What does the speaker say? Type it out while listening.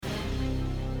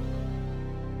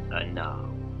And now,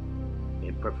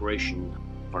 in preparation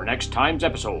for next time's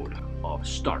episode of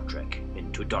Star Trek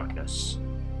Into Darkness,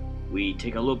 we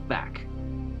take a look back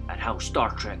at how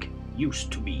Star Trek used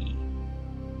to be.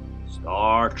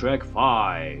 Star Trek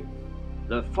V,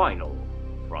 The Final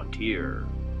Frontier.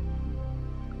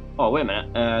 Oh, wait a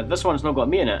minute. This one's not got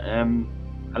me in it.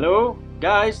 Hello?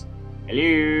 Guys?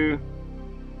 Hello?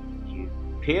 You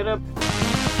pair up?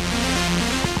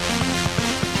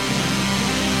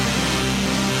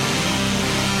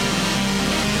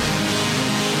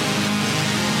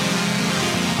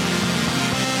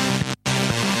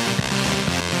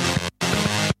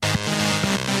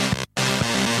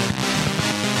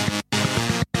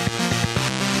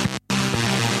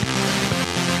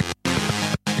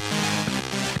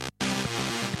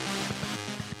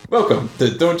 Welcome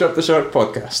to Don't Jump the Shark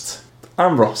podcast.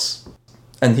 I'm Ross,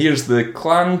 and here's the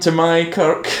clan to my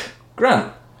Kirk,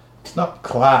 Grant. It's not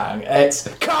clang, it's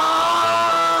Khan!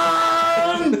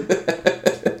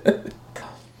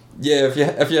 Yeah, if you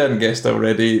hadn't guessed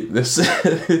already, this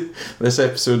this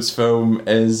episode's film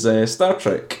is Star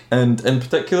Trek, and in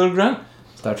particular, Grant?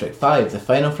 Star Trek V, The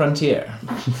Final Frontier.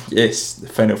 Yes, The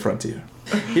Final Frontier.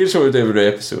 Here's what we do every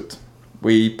episode.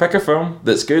 We pick a film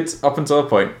that's good up until a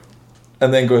point,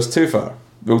 and then goes too far.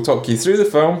 We'll talk you through the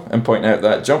film and point out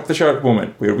that jump the shark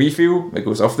moment where we feel it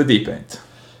goes off the deep end.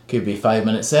 Could be 5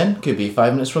 minutes in, could be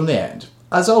 5 minutes from the end.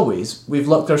 As always, we've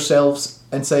locked ourselves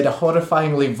inside a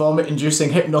horrifyingly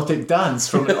vomit-inducing hypnotic dance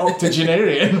from an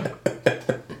octogenarian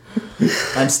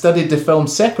and studied the film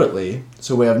separately,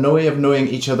 so we have no way of knowing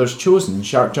each other's chosen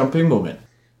shark jumping moment.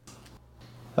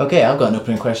 Okay, I've got an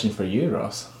opening question for you,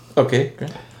 Ross. Okay,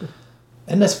 great.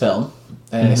 In this film,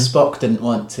 Spock didn't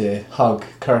want to hug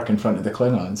Kirk in front of the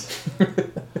Klingons.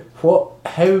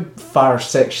 How far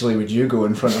sexually would you go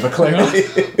in front of a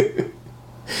Klingon?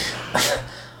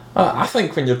 I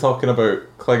think when you're talking about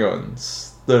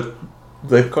Klingons,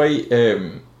 they're quite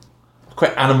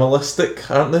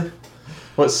animalistic, aren't they?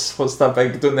 What's that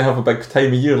big? Don't they have a big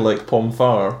time of year like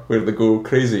Pomfar where they go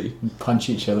crazy, punch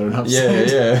each other and upset?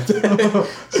 Yeah.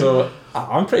 So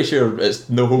I'm pretty sure it's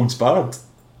no holds barred.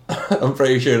 I'm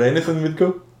pretty sure anything would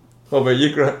go. What about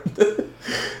you, Grant?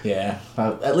 Yeah,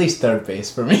 at least third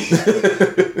base for me.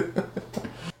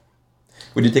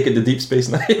 Would you take it to Deep Space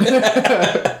Nine?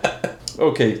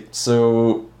 Okay,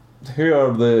 so who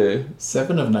are the...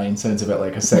 7 of 9 sounds a bit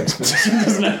like a sex position,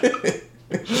 doesn't it?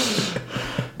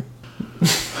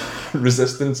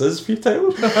 Resistance is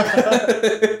futile.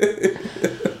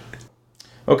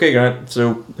 Okay, Grant,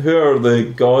 so who are the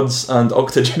gods and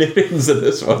octogenarians in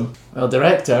this one? Well,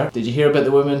 director, did you hear about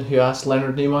the woman who asked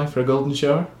Leonard Nimoy for a golden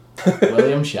shower?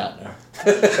 William Shatner.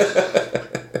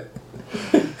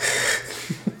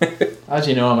 As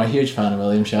you know, I'm a huge fan of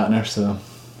William Shatner, so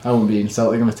I won't be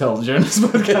insulting him at all during this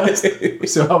podcast,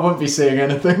 so I won't be saying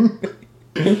anything.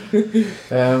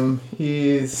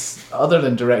 He's, other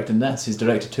than directing this, he's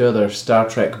directed 2 other Star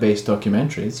Trek based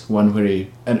documentaries, one where he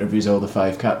interviews all the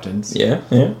 5 captains, yeah,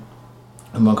 and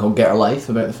one called Get a Life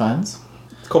about the fans.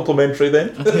 Complimentary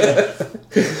then. Yeah.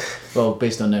 Well,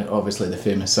 based on obviously the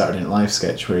famous Saturday Night Live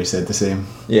sketch where he said the same.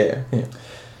 Yeah.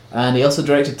 And he also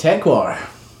directed Tech War.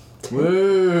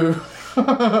 Woo!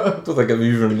 I don't think I've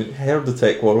even heard of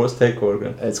Tech War. What's Tech War,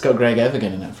 Grant? It's got Greg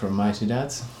Evigan in it from My Two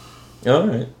Dads. Oh,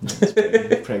 right.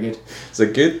 It's pretty good. Is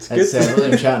it good? It's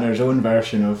William Shatner's own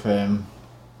version of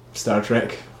Star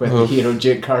Trek with the hero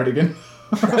Jake Cardigan.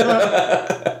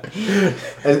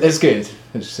 It's good.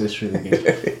 It's really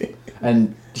good.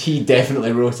 And he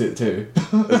definitely wrote it too.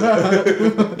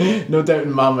 No doubt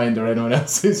in my mind or anyone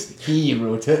else's. He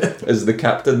wrote it. Is the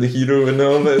captain the hero and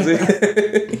all that, is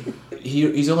he?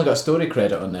 He's only got a story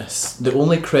credit on this. The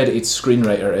only credited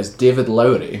screenwriter is David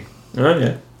Lowry. Oh,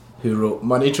 yeah. Who wrote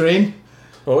Money Train.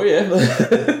 Oh, yeah.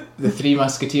 The Three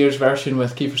Musketeers version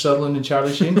with Kiefer Sutherland and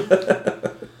Charlie Sheen.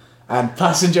 And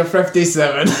Passenger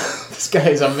 57. This guy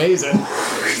is amazing.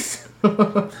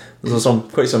 There's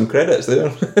quite some credits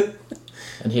there.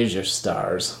 And here's your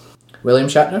stars. William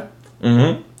Shatner.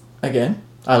 Mm-hmm. Again.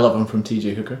 I love him from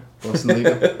T.J. Hooker, Boston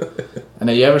Legal. And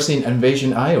have you ever seen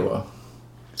Invasion Iowa?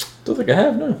 Don't think I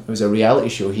have, no. It was a reality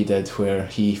show he did where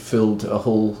he fooled a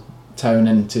whole town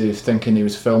into thinking he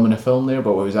was filming a film there,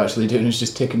 but what he was actually doing is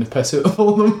just taking the piss out of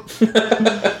all of them.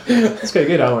 It's quite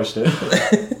good, I watched it.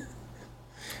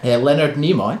 Leonard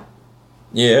Nimoy.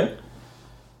 Yeah.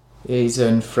 He's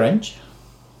in French.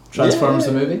 Transformers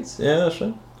the movie. Yeah, that's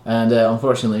right. And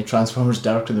unfortunately Transformers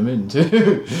Dark of the Moon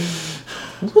too.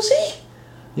 Was he?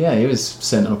 Yeah, he was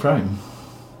Sentinel Prime.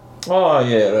 Oh,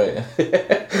 yeah, right.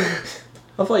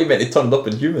 I thought you meant he turned up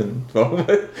in human form.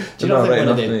 Do you not think one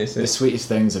of the sweetest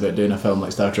things about doing a film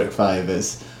like Star Trek V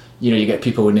is you get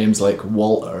people with names like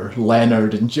Walter,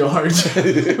 Leonard, and George,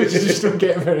 which you just don't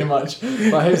get very much.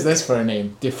 But how's this for a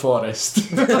name? DeForest.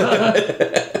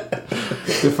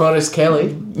 DeForest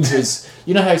Kelly, who's,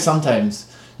 you know how sometimes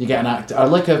you get an actor, or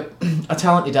like a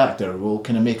talented actor will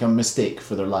kind of make a mistake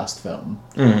for their last film,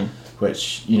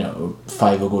 which,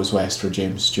 Five O Goes West for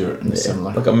James Stewart and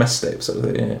similar. Like a misstep sort of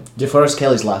thing, yeah. DeForest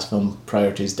Kelly's last film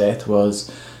prior to his death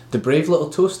was The Brave Little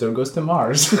Toaster Goes to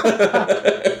Mars.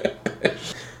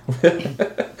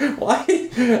 Why?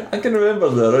 I can remember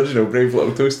the original Brave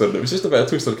Little Toaster. It was just about a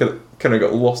toaster kind of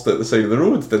got lost at the side of the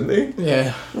road, didn't they?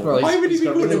 Yeah. Well, why would he be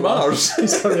got going really to Mars?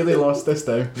 He's got really lost this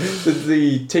time. Did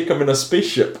they take him in a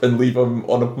spaceship and leave him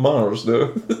on a Mars,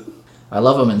 no? I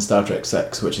love him in Star Trek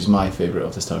 6, which is my favourite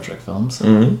of the Star Trek films,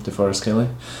 DeForest Kelly.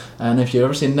 And if you've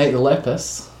ever seen Night of the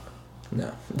Lepus,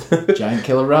 No. giant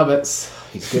killer rabbits,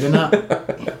 he's good in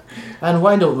that. And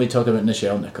why don't we talk about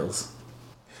Nichelle Nichols?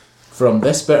 From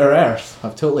This Bitter Earth.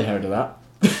 I've totally heard of that.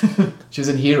 She was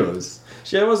in Heroes.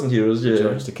 Yeah, it wasn't Heroes, yeah.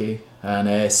 George Takei. And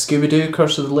Scooby-Doo,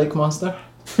 Curse of the Lake Monster.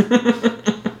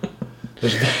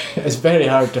 It's very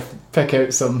hard to pick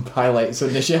out some highlights on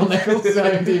Nichelle Nichols'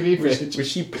 IMDb page. Was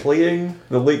she playing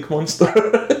the lake monster?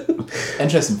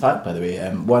 Interesting fact, by the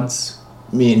way, once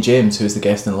me and James, who was the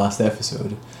guest in the last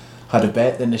episode, had a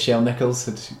bet that Nichelle Nichols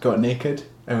had got naked.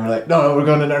 And we're like, no, we're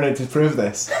going to internet to prove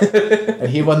this. And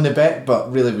he won the bet,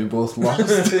 but really we both lost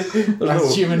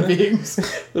as human beings.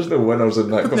 There's no winners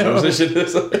in that conversation,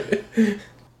 is there?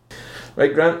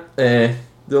 Right, Grant, the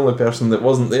only person that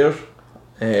wasn't there,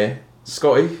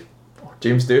 Scotty, or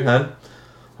James Doohan,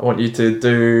 I want you to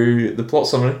do the plot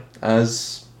summary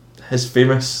as his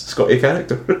famous Scotty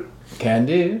character. Can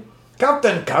do.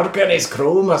 Captain Kirk and his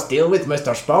crew must deal with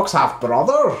Mr. Spock's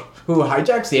half-brother, who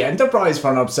hijacks the Enterprise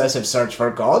for an obsessive search for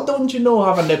God. Don't you know,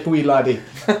 have a nip, wee laddie?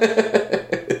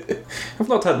 I've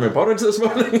not had my porridge this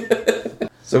morning.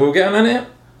 So we'll get him in it.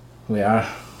 We are.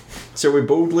 Shall we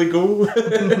boldly go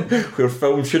where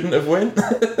film shouldn't have went?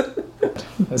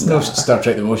 There's no Star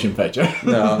Trek the Motion Picture.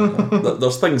 No,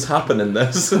 there's things happen in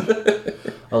this.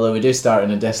 Although we do start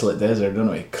in a desolate desert, don't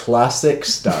we? Classic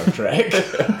Star Trek.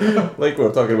 Like we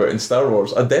were talking about in Star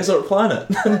Wars, a desert planet.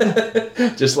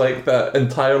 Just like that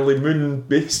entirely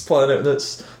moon-based planet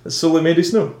that's solely made of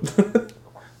snow.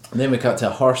 And then we cut to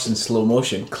a horse in slow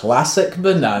motion. Classic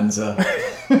Bonanza.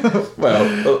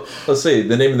 Well, let's say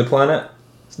the name of the planet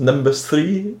is Nimbus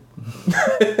 3.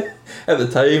 At the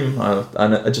time,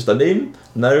 and just a name.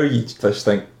 Now you just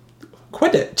think,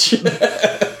 Quidditch.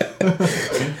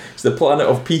 It's the planet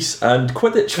of peace and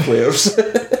Quidditch players.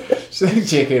 I think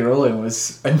J.K. Rowling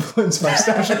was influenced by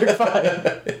Star Trek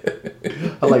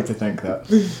 5. I like to think that.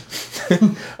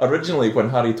 Originally, when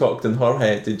Harry talked in her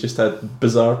head, he just had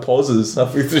bizarre pauses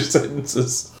halfway through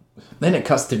sentences. Then it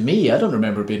cuts to me. I don't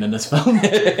remember being in this film.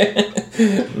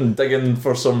 Digging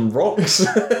for some rocks.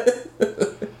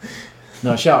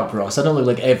 No, shut up, Ross. I don't look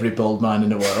like every bald man in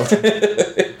the world.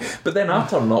 But then I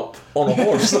turn up on a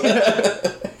horse.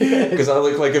 Because I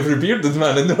look like every bearded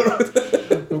man in the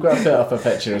world. We've got to put up a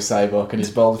picture of Cyborg and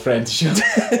his bald friend to show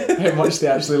how much they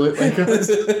actually look like us.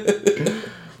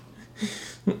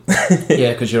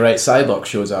 Yeah, because you're right, Cyborg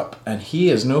shows up, and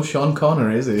he is no Sean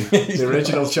Connery, is he? The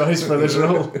original choice for this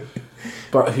role.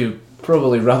 But who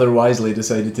probably rather wisely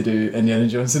decided to do Indiana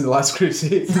Jones and the Last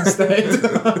Crusade instead.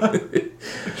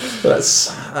 That's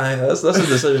a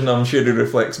decision I'm sure he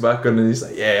reflects back on, and he's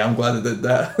like, yeah, I'm glad I did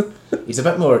that. He's a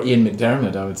bit more Ian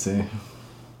McDiarmid, I would say.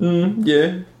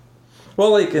 Yeah.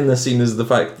 Well, like in the scene is the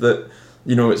fact that,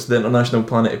 it's the International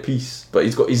Planet of Peace, but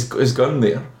he's got his gun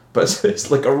there, but it's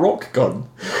like a rock gun.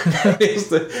 he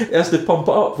has to pump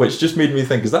it up, which just made me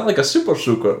think, is that like a super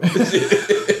soaker?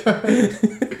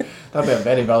 That'd be a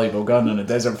very valuable gun on a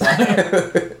desert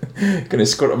planet. Gonna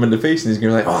squirt him in the face, and he's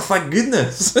gonna be like, oh, thank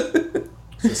goodness.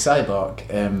 So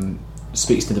Cyborg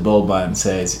speaks to the bald man and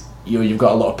says, you've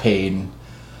got a lot of pain.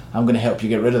 I'm going to help you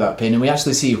get rid of that pain. And we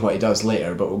actually see what he does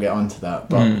later, but we'll get on to that.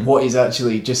 But what he's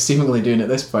actually just seemingly doing at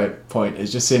this point is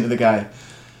just saying to the guy,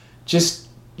 just,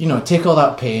 take all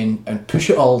that pain and push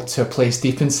it all to a place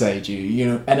deep inside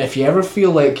you, and if you ever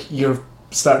feel like you're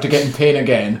start to get in pain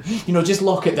again, just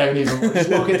lock it down even more. Just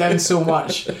lock it down so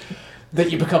much that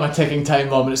you become a ticking time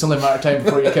bomb and it's only a matter of time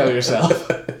before you kill yourself.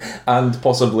 And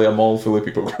possibly a mall full of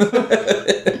people.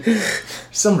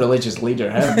 Some religious leader,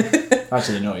 him.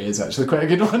 Actually, no, he is actually quite a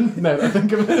good one, now that I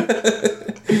think of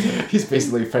it. He's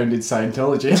basically founded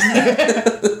Scientology.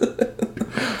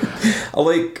 I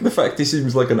like the fact he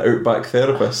seems like an outback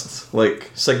therapist,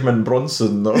 like Sigmund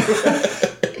Bronson. Or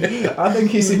I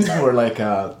think he seems more like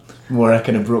a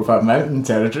kind of Brokeback Mountain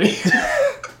territory.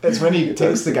 It's when he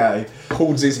takes the guy,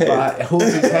 Holds his head.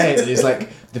 holds his head, and he's like,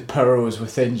 the power was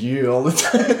within you all the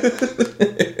time.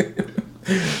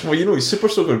 Well, you know, his super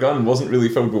soaker gun wasn't really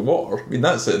filled with water. I mean,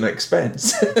 that's at an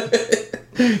expense.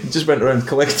 He just went around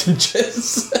collecting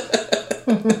jizz.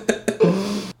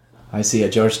 I see a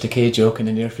George Takei joke in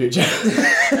the near future.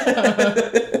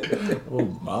 Oh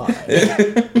my.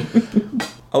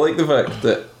 I like the fact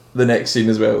that the next scene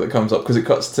as well that comes up, because it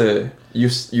cuts to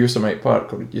Yosemite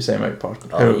Park, or Yosemite Park.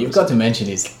 Oh, you've got to mention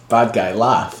his bad guy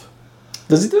laugh.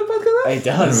 Does he do a bad guy laugh? He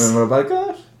does. I remember a bad guy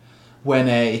laugh? When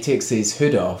he takes his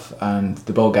hood off and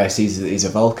the bald guy sees that he's a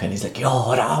Vulcan, he's like, "You're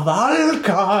a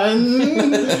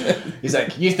Vulcan!" He's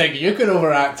like, "You think you can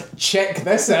overact? Check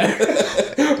this out."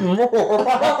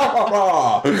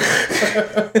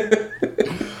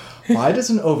 Why does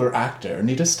an overactor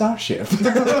need a starship?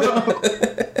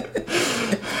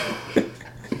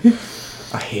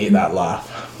 I hate that laugh.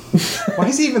 Why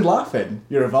is he even laughing?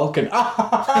 You're a Vulcan.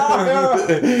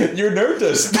 You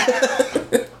noticed.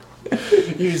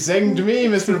 You zinged me,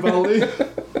 Mr. Baldy.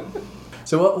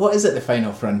 So what is it the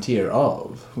final frontier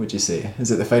of, would you say?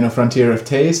 Is it the final frontier of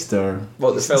taste, or...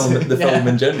 What, the film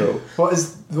in general? What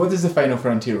does the final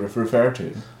frontier refer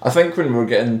to? I think when we're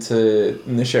getting to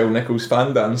Nichelle Nichols'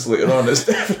 fan dance later on, it's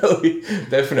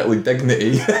definitely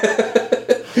Dignity.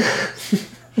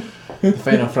 The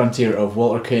final frontier of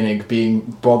Walter Koenig being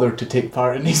bothered to take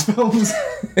part in these films.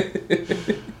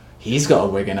 He's got a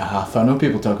wig and a half. I know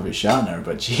people talk about Shatner,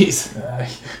 but jeez.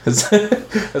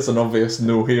 That's an obvious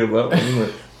no here, that one, isn't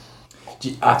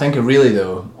it? I think really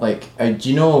though, like, do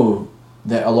you know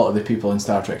that a lot of the people in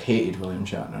Star Trek hated William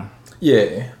Shatner?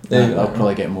 Yeah. I'll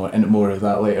probably get into more of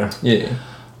that later. Yeah.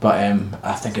 But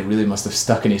I think it really must have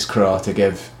stuck in his craw to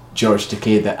give George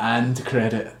Takei the "and"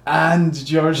 credit. And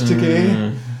George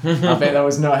Takei. I bet that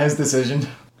was not his decision.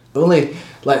 Only,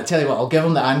 like, tell you what, I'll give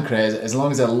him the "and" credit as long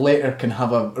as I later can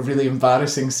have a really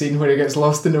embarrassing scene where he gets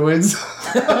lost in the woods.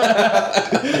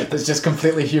 That's just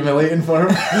completely humiliating for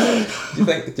him. Do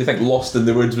you think Lost in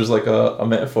the Woods was like a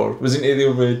metaphor? Was it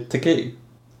anything with Takei?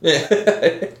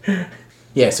 Yeah.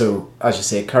 Yeah, so, as you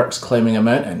say, Kirk's climbing a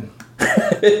mountain.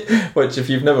 Which, if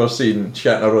you've never seen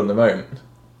Shatner on the Mountain,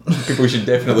 people should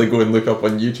definitely go and look up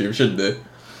on YouTube, shouldn't they?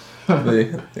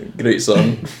 Great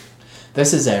song.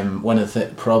 This is one of the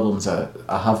problems I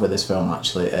have with this film,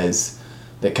 actually, is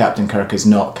that Captain Kirk is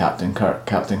not Captain Kirk.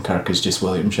 Captain Kirk is just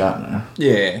William Shatner.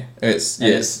 Yeah, it's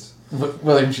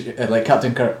William, like,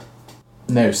 Captain Kirk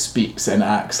now speaks and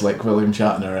acts like William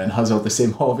Shatner and has all the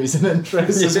same hobbies and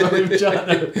interests as William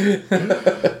Shatner.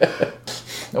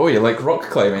 Oh, you like rock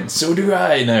climbing? So do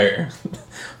I now.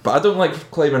 But I don't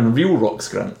like climbing real rocks,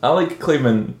 Grant. I like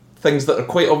climbing things that are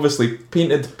quite obviously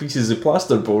painted pieces of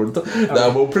plasterboard that I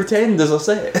will pretend is a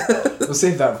set. We'll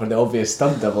save that for the obvious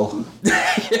stunt double.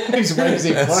 Who's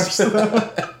whimsy first?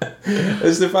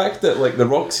 It's the fact that, like, the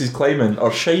rocks he's climbing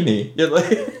are shiny. You're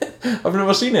like, I've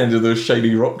never seen any of those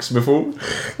shiny rocks before.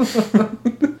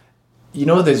 You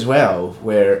know, as well,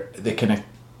 where the kind of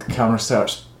camera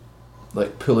starts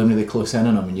like pulling really close in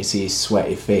on him and you see his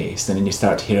sweaty face, and then you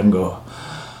start to hear him go,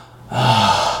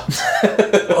 oh,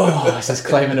 as he's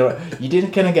climbing around. You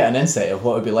did kind of get an insight of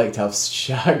what it would be like to have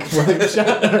shag William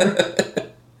Shatner.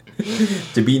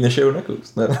 To be Nichelle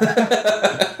Nichols. No.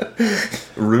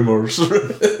 Rumours.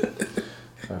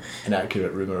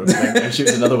 Inaccurate rumour. She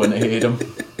was another one that hated him.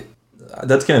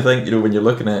 That's kind of thing, you know, when you're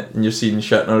looking at and you're seeing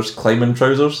Shatner's climbing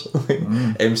trousers.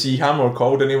 MC Hammer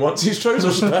called and he wants his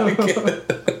trousers back.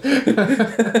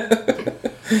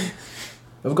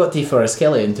 We've got DeForest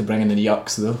Kelly in to bring in the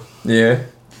yucks, though. Yeah.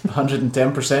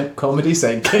 110% comedy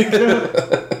sidekick.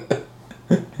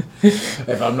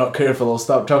 If I'm not careful, I'll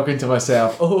stop talking to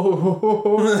myself.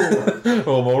 Oh,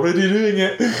 I'm already doing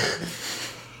it.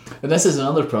 And this is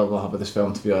another problem I have with this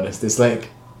film, to be honest. It's like,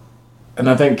 and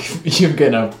I think you're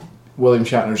getting a William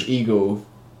Shatner's ego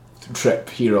trip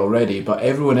here already, but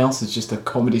everyone else is just a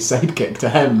comedy sidekick to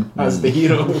him as the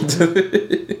hero.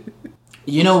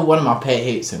 You know, one of my pet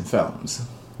hates in films?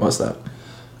 What's that?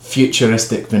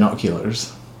 Futuristic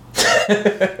binoculars.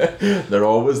 They're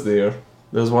always there.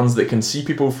 There's ones that can see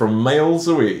people from miles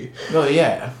away. Oh,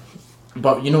 yeah.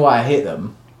 But you know why I hate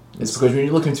them? It's because when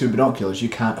you're looking through binoculars, you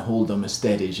can't hold them as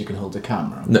steady as you can hold a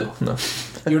camera. No.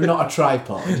 You're not a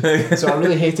tripod. So I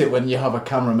really hate it when you have a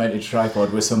camera-mounted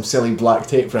tripod with some silly black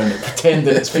tape around it,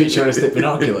 pretending it's futuristic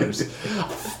binoculars.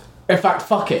 In fact,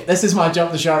 fuck it. This is my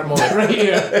jump the shark moment right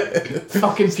here.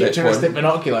 Fucking futuristic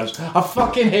binoculars. I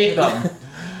fucking hate them.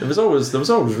 There was always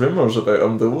rumours about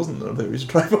him, though, wasn't there? That he was a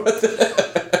tripod.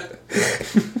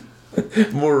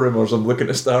 More rumours I'm looking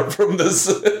to start from this.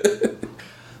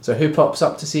 So who pops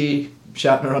up to see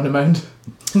Shatner on the mound?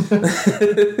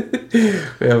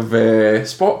 We have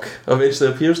Spock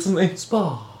eventually appears, doesn't he?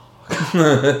 Spock.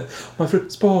 My friend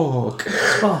Spock.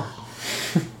 Spock.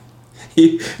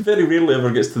 He very rarely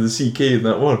ever gets to the CK in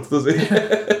that word, does he?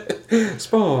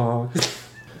 Spock.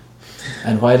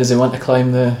 And why does he want to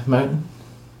climb the mountain?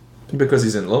 Because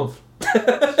he's in love.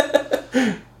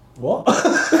 What?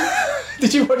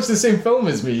 Did you watch the same film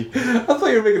as me? I thought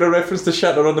you were making a reference to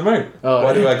Shatner on the Mount. Oh,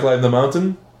 Why do I climb the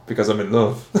mountain? Because I'm in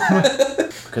love.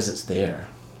 Because it's there.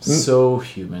 So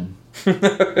human.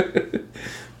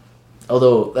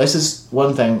 Although, this is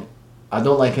one thing I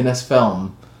don't like in this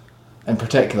film in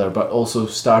particular, but also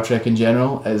Star Trek in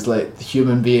general, is like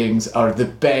human beings are the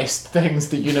best things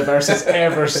the universe has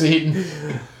ever seen.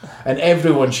 And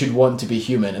everyone should want to be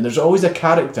human. And there's always a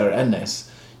character in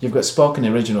this. You've got Spock in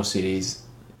the original series.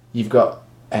 You've got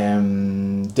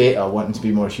Data wanting to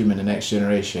be more human in the Next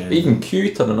Generation. Even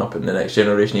Q turning up in the Next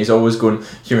Generation, he's always going,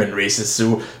 human race is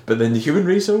so... But then the human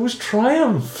race always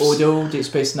triumphs. Odo, Deep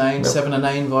Space Nine, 7 of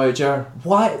 9, Voyager.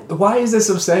 Why is this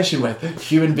obsession with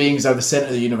human beings are the centre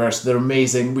of the universe, they're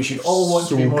amazing, we should all want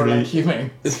to be more like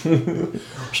human?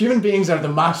 Human beings are the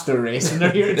master race and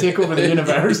they're here to take over the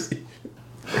universe. It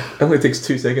only takes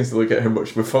 2 seconds to look at how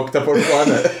much we fucked up our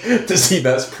planet to see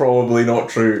that's probably not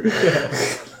true. Yeah.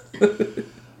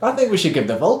 I think we should give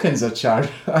the Vulcans a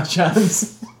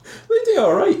chance. They do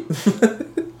alright.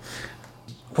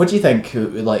 What do you think,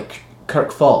 like,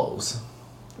 Kirk falls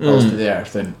to the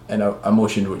earth in a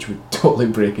motion which would totally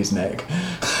break his neck?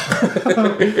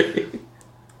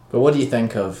 But what do you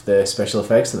think of the special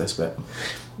effects of this bit?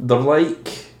 They're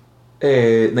like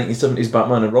 1970s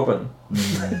Batman and Robin.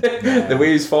 Yeah. The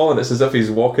way he's falling, it's as if he's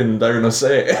walking down a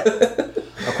set.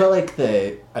 I quite like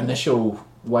the initial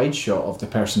wide shot of the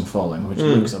person falling, which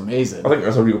looks amazing. I think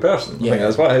that's a real person. I think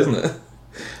that's why, isn't it?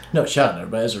 Not Shatner,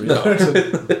 but it's a real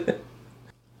person.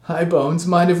 Hi Bones,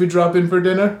 mind if we drop in for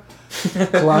dinner?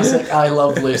 Classic I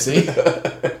Love Lucy.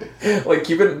 Like,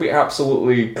 you wouldn't be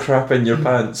absolutely crapping your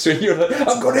pants when you're like,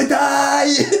 I'm gonna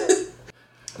die!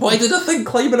 Why did I think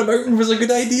climbing a mountain was a good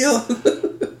idea?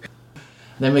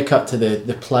 Then we cut to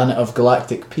the planet of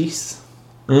galactic peace,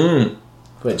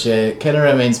 which kind of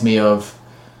reminds me of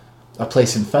a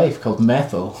place in Fife called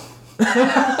Methil.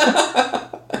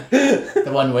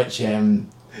 The one which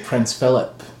Prince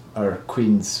Philip, or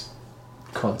Queen's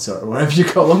consort, or whatever you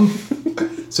call him,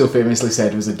 so famously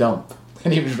said was a dump.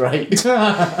 And he was right.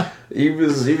 He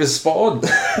was spot on.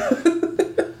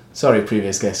 Sorry,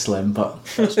 previous guest Slim, but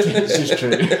it's just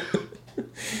true.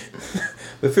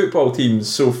 The football team's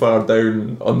so far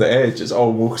down on the edge, it's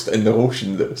almost in the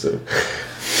ocean though, so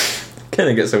kind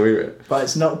of gets away with it. But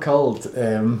it's not called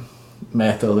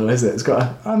Methil though, is it? It's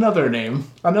got another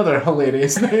name. Another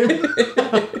hilarious name.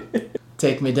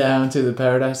 Take me down to the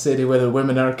Paradise City where the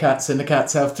women are cats and the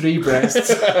cats have 3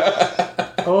 breasts.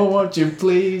 Oh, won't you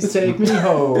please take me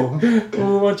home?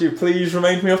 Oh, won't you please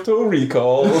remind me of Total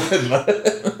Recall?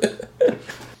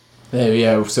 There we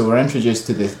are. So we're introduced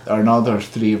to another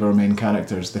 3 of our main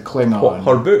characters. The Klingon. What,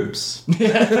 her boobs?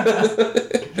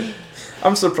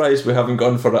 I'm surprised we haven't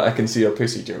gone for a I can see her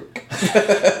pussy joke.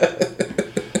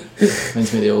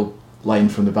 Reminds me of the old line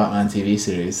from the Batman TV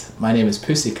series. My name is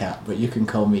Pussycat, but you can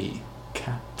call me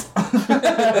Cat.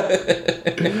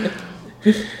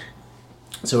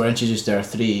 So we're introduced to our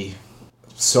 3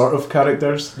 sort of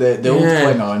characters. The old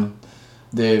Klingon,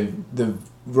 the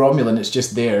Romulan is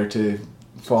just there to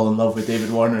fall in love with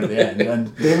David Warner at the end,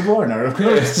 and David Warner, of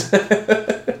course.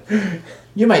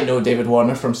 You might know David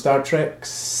Warner from Star Trek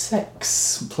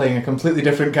 6, playing a completely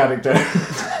different character.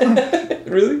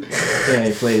 Really? Yeah,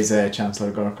 he plays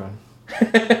Chancellor Gorkon,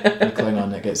 the Klingon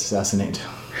that gets assassinated.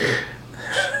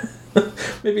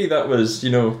 Maybe that was,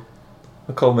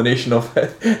 a culmination of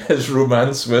his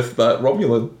romance with that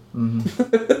Romulan.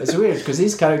 Mm-hmm. It's weird, because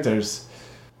these characters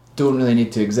don't really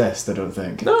need to exist, I don't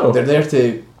think. No. They're there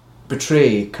to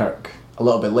betray Kirk a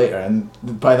little bit later, and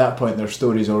by that point their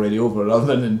story's already over,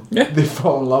 other than they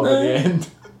fall in love at the end.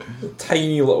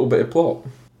 Tiny little bit of plot.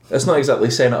 It's not exactly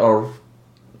Senator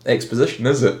exposition,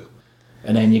 is it?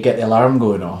 And then you get the alarm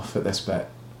going off at this bit.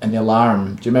 And the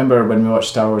alarm, do you remember when we watched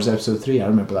Star Wars Episode 3? I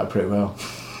remember that pretty well.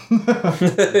 Do you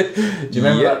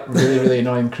remember that really, really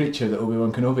annoying creature that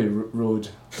Obi-Wan Kenobi rode?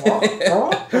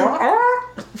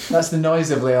 That's the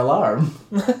noise of the alarm.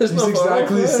 It's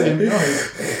exactly the same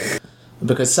noise.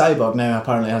 Because Cyborg now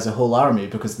apparently has a whole army,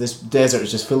 because this desert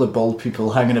is just full of bald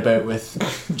people hanging about with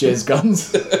jizz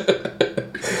guns.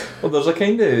 Well, there's a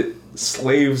kind of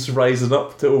slaves rising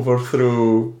up to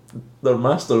overthrow their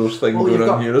masters thing going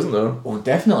on here, isn't there? Oh,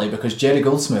 definitely, because Jerry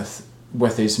Goldsmith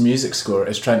with his music score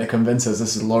is trying to convince us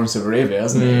this is Lawrence of Arabia,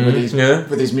 isn't he?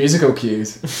 With his musical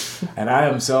cues. And I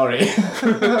am sorry.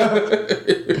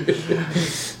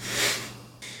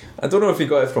 I don't know if he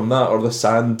got it from that or the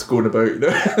sand going about.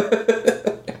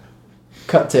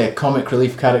 Cut to comic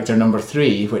relief character number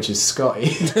 3, which is Scotty.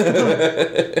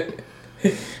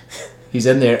 He's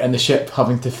in there in the ship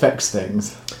having to fix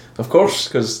things. Of course,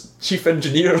 because chief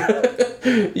engineer,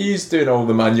 he's doing all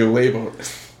the manual labour.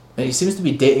 And he seems to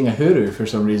be dating a Huru for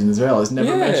some reason as well. It's never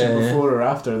Yeah. mentioned before or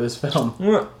after this film.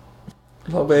 A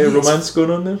little bit of romance going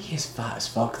on there. He's fat as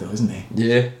fuck though, isn't he?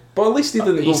 Yeah. But at least he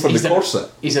didn't go for the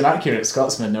corset. He's an accurate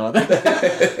Scotsman, no.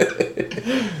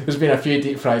 There's been a few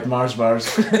deep fried Mars bars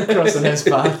crossing his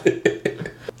path.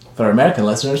 For our American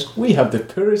listeners, we have the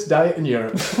poorest diet in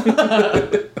Europe.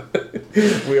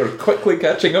 We are quickly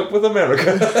catching up with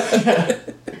America.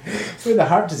 We're the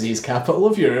heart disease capital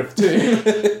of Europe too.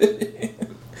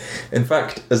 In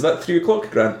fact, is that 3 o'clock,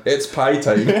 Grant? It's pie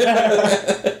time.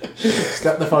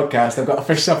 Skip the podcast, I've got a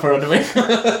fish supper on the way.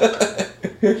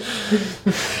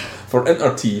 For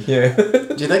inter tea, yeah.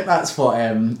 Do you think that's what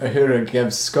Uhura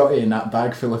gives Scotty in that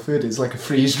bag full of food? It's like a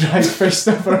freeze-dried fish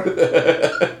supper?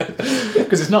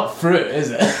 Because it's not fruit,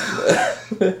 is it?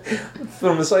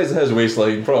 From the size of his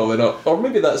waistline, probably not. Or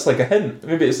maybe that's like a hint.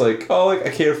 Maybe it's like, oh, like, I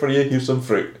care for you, here's some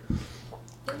fruit.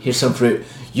 Here's some fruit.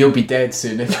 You'll be dead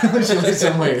soon if you lose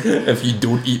some weight. If you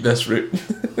don't eat this fruit. Do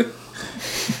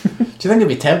you think it'd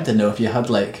be tempting though if you had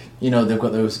like, you know, they've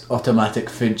got those automatic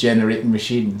food generating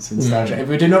machines in Star Trek. It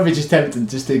would not be just tempting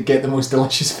just to get the most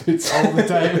delicious foods all the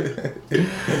time.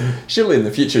 Surely in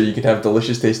the future you could have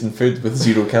delicious tasting food with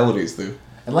 0 calories though.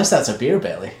 Unless that's a beer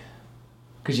belly.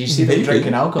 Because you see them Maybe.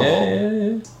 drinking alcohol.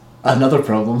 Yeah. Another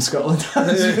problem Scotland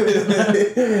has.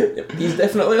 He's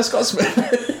definitely a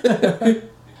Scotsman.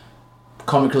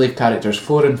 Comic relief characters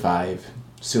 4 and 5,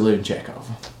 Sulu and Chekhov.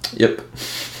 Yep.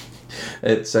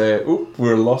 It's,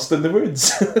 we're lost in the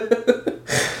woods.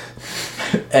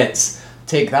 It's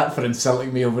take that for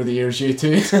insulting me over the years, you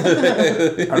two.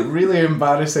 A really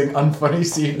embarrassing, unfunny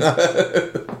scene.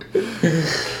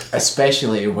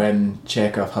 Especially when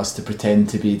Chekhov has to pretend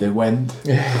to be the wind.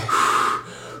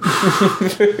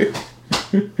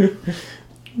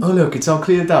 Oh look, it's all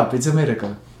cleared up, it's a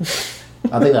miracle.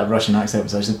 I think that Russian accent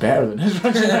was actually better than his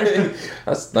Russian accent.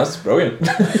 That's brilliant.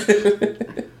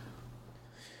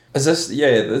 Is this?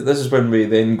 Yeah, this is when we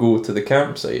then go to the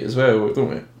campsite as well, don't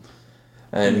we?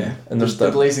 And there's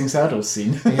the Blazing Saddles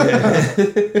scene. Yeah.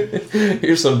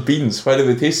 Here's some beans. Why do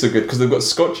they taste so good? Because they've got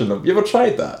scotch in them. You ever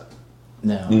tried that?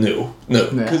 No. No.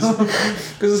 Because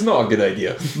it's not a good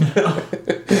idea.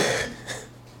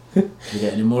 Do you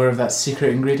get any more of that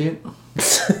secret ingredient?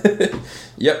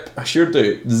 Yep, I sure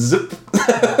do. Zip.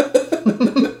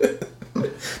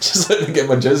 Just let me get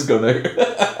my jizz gun out.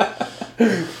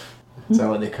 Is that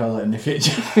what they call it in the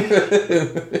future?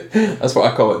 That's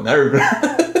what I call it now.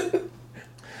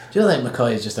 Do you think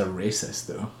McCoy is just a racist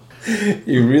though?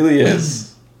 He really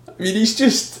is. I mean,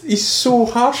 he's so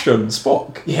harsh on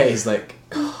Spock. Yeah, he's like,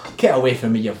 get away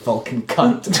from me, you Vulcan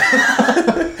cunt.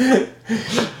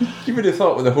 You would have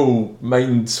thought with the whole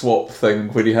mind swap thing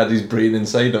where he had his brain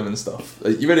inside him and stuff,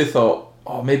 you would have thought,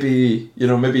 oh, maybe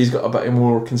he's got a bit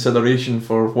more consideration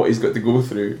for what he's got to go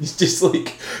through. He's just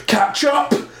like, catch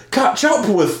up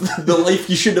with the life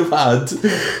you should have had.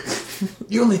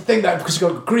 You only think that because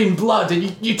you've got green blood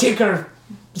and you take our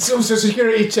social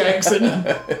security checks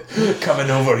and...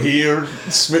 Coming over here,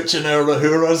 smooching our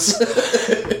Uhuras.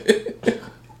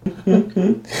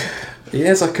 He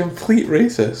is a complete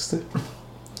racist.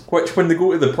 Which, when they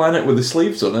go to the planet with the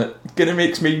slaves on it, kind of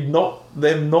makes me not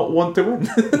want to win.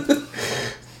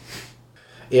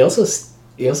 He also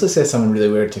says something really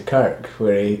weird to Kirk,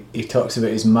 where he talks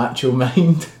about his macho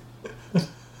mind.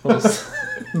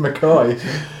 McCoy.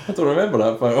 I don't remember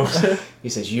that part. He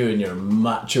says, you and your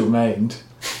macho mind.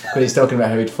 Because he's talking about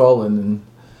how he'd fallen,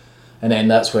 and then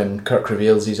that's when Kirk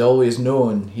reveals he's always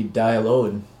known he'd die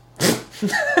alone.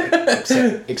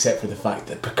 except for the fact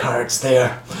that Picard's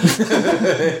there.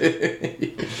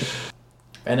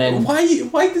 And then...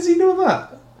 Why does he know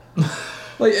that?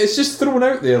 Like, it's just thrown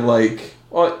out there, like...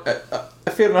 Well,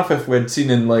 fair enough if we'd seen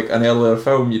in, like, an earlier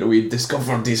film, he'd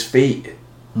discovered his fate.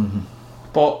 Mm-hmm.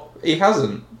 But he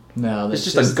hasn't. No, it's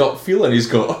just a gut feeling he's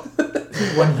got.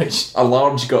 One which... A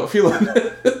large gut feeling.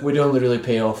 would only really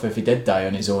pay off if he did die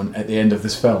on his own at the end of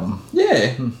this film.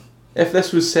 Yeah. If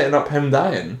this was setting up him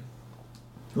dying.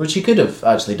 Which he could have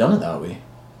actually done it that way.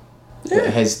 Yeah.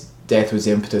 That his death was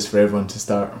the impetus for everyone to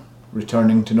start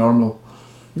returning to normal.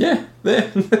 Yeah.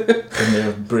 And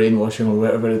their brainwashing or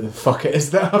whatever the fuck it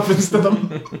is that happens to them.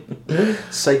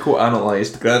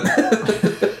 Psychoanalyzed, Grant.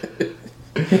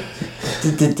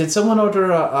 Did someone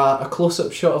order a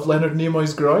close-up shot of Leonard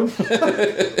Nimoy's groin?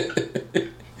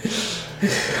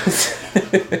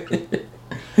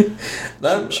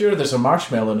 I'm sure there's a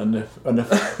marshmallow on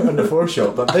the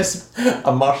foreshot, but this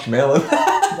A marshmallow.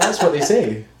 that's what they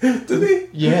say. Do they?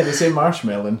 Yeah, they say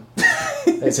marshmallow.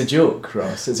 It's a joke,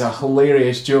 Ross. It's a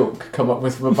hilarious joke come up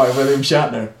with by William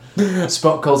Shatner.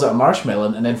 Spock calls it a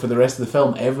marshmallow, and then for the rest of the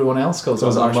film, everyone else calls it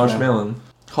a marshmallow.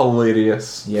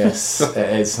 Hilarious. Yes, it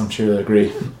is. I'm sure they'll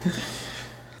agree.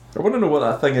 I want to know what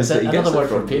that thing is that he gets Another it word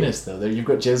for from. penis, though. There, you've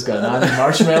got Jizz got an and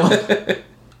marshmallow.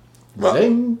 Well,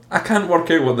 Zing. I can't work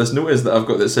out what this note is that I've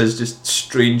got that says just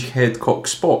strange head cock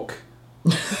Spock.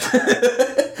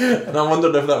 And I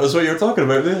wondered if that was what you were talking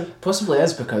about there. Possibly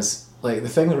is, because like the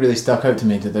thing that really stuck out to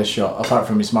me to this shot, apart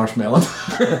from his marshmallow,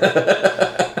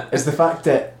 is the fact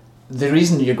that the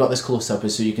reason you've got this close up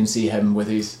is so you can see him with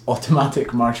his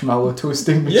automatic marshmallow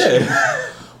toasting machine. Yeah.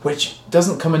 Which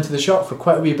doesn't come into the shot for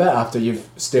quite a wee bit after you've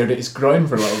stared at his groin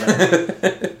for a little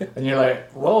bit. And you're like,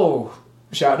 whoa,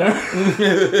 Shatner.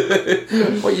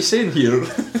 What are you saying here?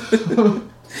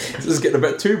 This is getting a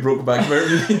bit too Brokeback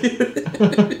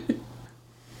Mountain.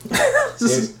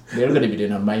 They're going to be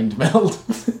doing a mind meld.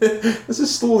 This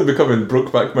is slowly becoming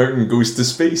Brokeback Mountain goes to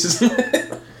space.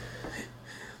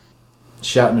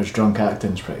 Shatner's drunk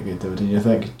acting's pretty good though, don't you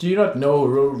think? Do you not know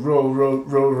row your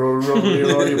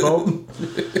boat?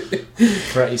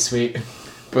 Pretty sweet.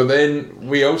 But then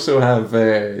we also have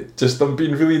just them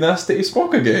being really nasty to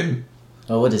Spock again.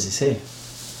 Oh, what does he say?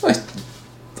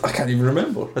 I can't even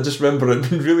remember. I just remember it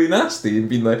being really nasty and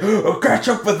being like, "Oh, catch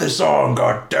up with the song,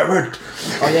 god damn it!"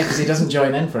 Oh yeah, because he doesn't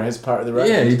join in for his part of the record.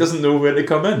 Yeah, he doesn't know where to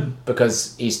come in.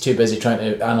 Because he's too busy trying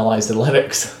to analyse the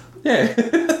lyrics. Yeah.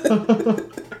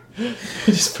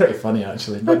 It's pretty funny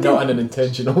actually, but not in an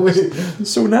intentional way.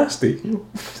 It's so nasty.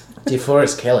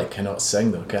 DeForest Kelly cannot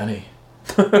sing though, can he?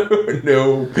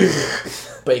 No.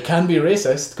 But he can be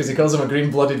racist because he calls him a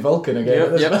green-blooded Vulcan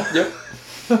again. Yep.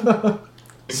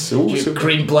 You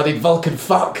green-blooded Vulcan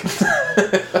fuck. I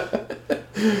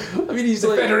mean, he's The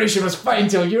like, Federation was fine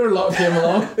till your lot came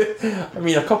along. I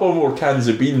mean, a couple more cans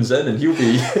of beans in, and he'll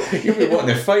be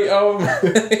wanting to fight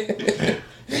him.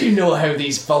 You know how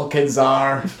these Vulcans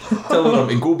are. Telling him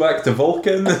to go back to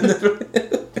Vulcan.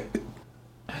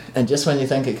 And just when you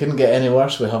think it couldn't get any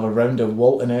worse, we have a round of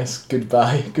Walton-esque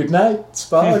goodbye. Good night,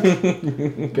 Spock.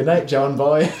 Good night, John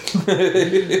Boy.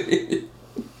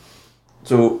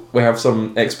 So we have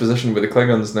some exposition with the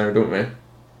Klingons now, don't we?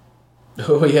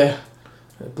 Oh yeah.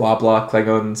 Blah blah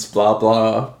Klingons, blah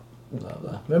blah. Blah,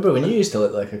 blah. Remember when you used to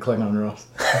look like a Klingon, Ross?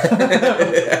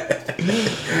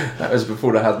 That was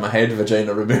before I had my head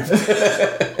vagina removed.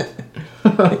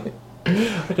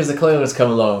 Because the Klingons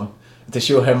come along to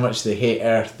show how much they hate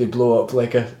Earth, they blow up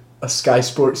like a Sky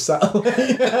Sports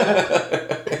satellite.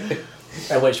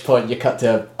 At which point you cut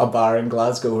to a bar in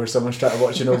Glasgow where someone's trying to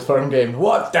watch an Old Firm game.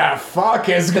 What the fuck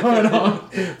is going on?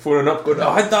 Phoning up going,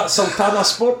 I had that Sultana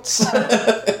Sports.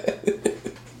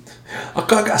 I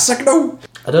can't get a signal.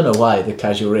 I don't know why the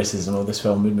casual racism of this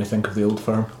film made me think of the Old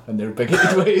Firm and their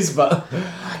bigoted ways, but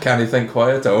I can't think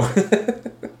why at all.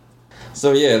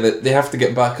 So yeah, they have to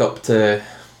get back up to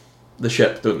the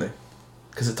ship, don't they?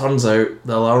 Because it turns out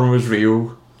the alarm was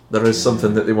real. There is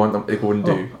something that they want them to go and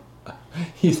do.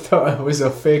 you thought it was a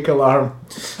fake alarm.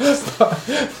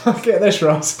 But get this,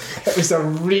 Ross. It was a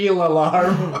real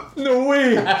alarm. No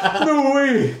way! No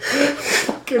way!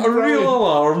 Fucking A real brilliant.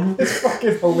 alarm. It's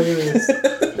fucking hilarious.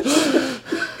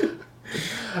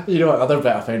 You know what other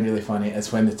bit I found really funny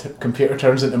is when the computer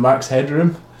turns into Mark's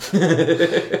headroom.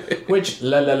 Which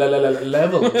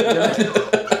level?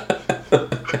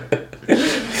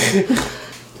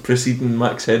 Preceding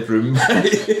Max Headroom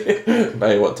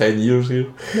by what, 10 years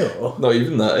here? No. Not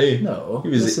even that, eh? No. He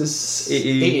was This is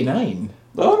 80 89.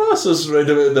 Oh no, so it's right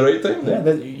about the right time Yeah,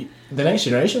 then. the Next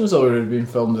Generation was already being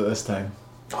filmed at this time.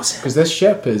 Was it? Because this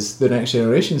ship is the Next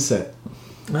Generation set.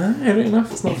 Ah, right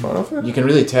enough, it's not far off it. You can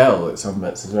really tell at some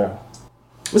bits as well.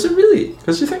 Was it really?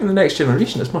 Because you think the Next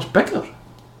Generation is much bigger.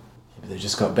 They've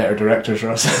just got better directors,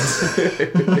 Ross.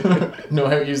 Know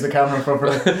how to use the camera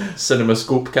properly.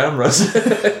 CinemaScope cameras.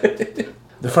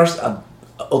 The first,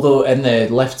 although in the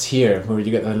lifts here, where you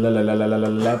get the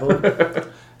level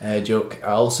joke, I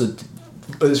also,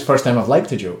 but it's the first time I've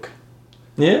liked a joke,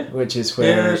 Yeah. which is Yeah,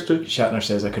 where that's true. Shatner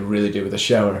says I could really do with a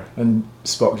shower, and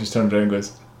Spock just turns around and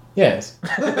goes, yes.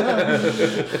 Do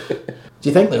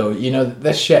you think though, you know,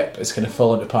 this ship is kind of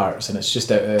falling to parts and it's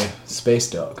just out of space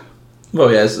dock? Well,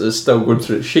 yeah, it's still going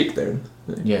through its shakedown.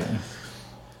 Yeah.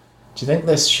 Do you think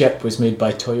this ship was made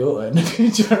by Toyota in the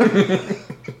future?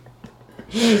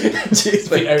 It's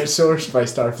been outsourced by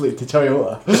Starfleet to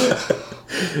Toyota.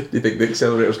 Do you think the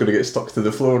accelerator's going to get stuck to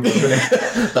the floor?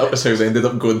 That was how they ended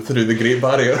up going through the Great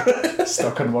Barrier.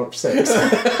 Stuck on warp 6.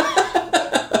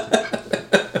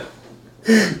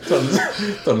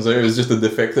 Turns out it was just a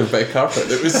defective bit of carpet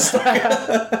that was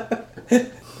stuck.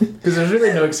 Because there's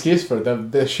really no excuse for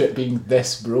this shit being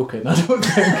this broken, I don't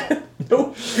think. No,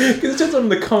 because it's just when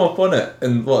they come up on it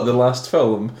in the last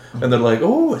film, and they're like,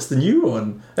 "Oh, it's the new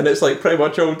one," and it's like pretty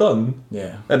much all done.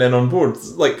 Yeah. And then on board,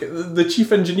 like the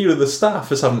chief engineer of the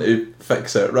staff is having to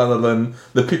fix it rather than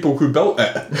the people who built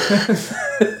it.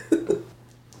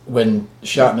 When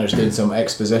Shatner's doing some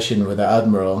exposition with the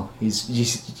Admiral, you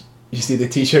see the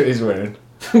t-shirt he's wearing?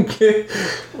 Okay,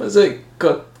 was it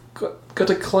got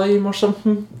to climb or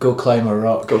something? Go climb a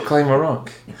rock. Go climb a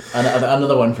rock. And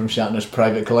another one from Shatner's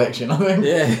private collection, I think.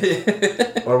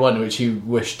 Yeah. Or one which he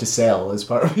wished to sell as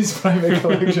part of his private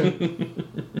collection.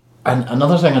 And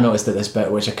another thing I noticed at this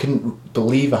bit, which I couldn't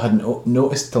believe I hadn't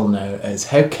noticed till now, is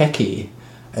how kicky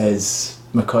is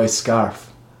McCoy's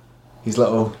scarf. His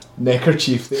little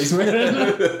neckerchief that he's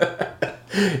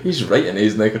wearing. He's right in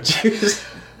his neckerchiefs.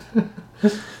 Do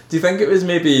you think it was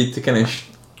maybe to kind of...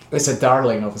 It's a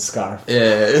darling of a scarf.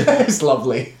 Yeah. It's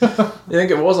lovely. Do you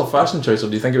think it was a fashion choice, or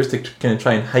do you think it was to kind of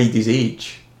try and hide his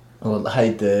age? Or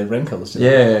hide the wrinkles.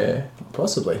 Yeah.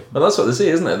 Possibly. Well, that's what they say,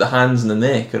 isn't it? The hands and the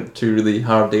neck are two really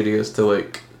hard areas to,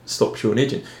 like, stop showing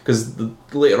aging. Because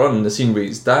later on in the scene with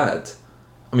his dad,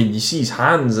 I mean, you see his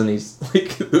hands and he's,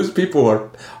 like, those people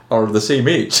are the same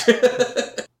age.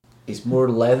 He's more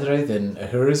leathery than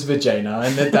Uhura's vagina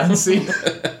in the dance scene.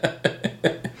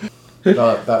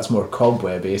 No, that's more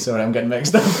cobwebby. Sorry, I'm getting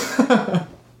mixed up. Is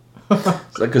that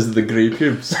because of the grey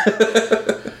pubes?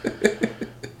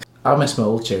 I miss my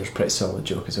old chair is a pretty solid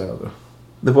joke as well, though.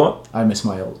 The what? I miss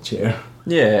my old chair.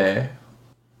 Yeah.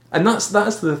 And that's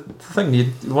the thing,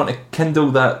 you want to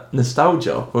kindle that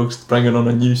nostalgia whilst bringing on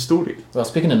a new story. Well,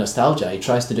 speaking of nostalgia, he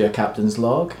tries to do a captain's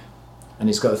log, and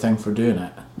he's got a thing for doing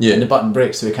it. Yeah. And the button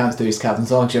breaks, so he can't do his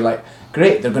captain's log. So you're like,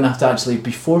 great, they're going to have to actually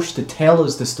be forced to tell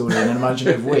us the story in an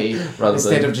imaginative way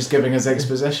instead of just giving us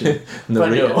exposition. But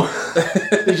no,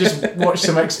 they just watch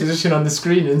some exposition on the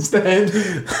screen instead.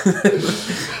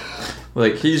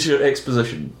 Like, here's your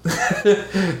exposition.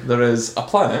 There is a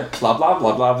planet, blah blah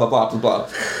blah blah blah blah blah blah.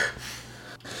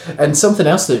 And something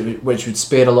else which would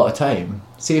spare a lot of time.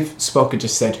 See if Spock had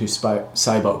just said who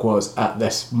Sybok was at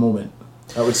this moment.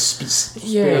 That would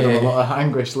spare them a lot of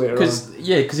anguish later on.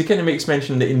 Yeah, because he kind of makes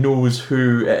mention that he knows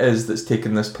who it is that's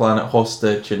taken this planet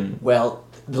hostage and... Well,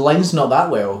 the line's not that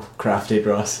well crafted,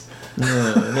 Ross.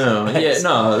 No. Yeah,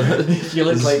 no. You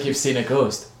look like you've seen a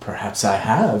ghost. Perhaps I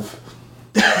have.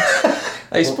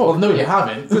 Hey, Spock. Well, no, you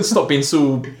haven't. Stop being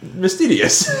so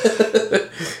mysterious.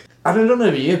 I don't know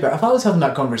about you, but if I was having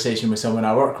that conversation with someone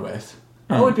I work with,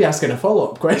 I would be asking a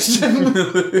follow-up question.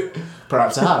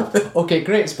 Perhaps I have. Okay,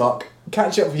 great, Spock.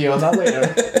 Catch up with you on that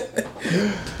later.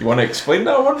 You want to explain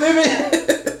that one, maybe?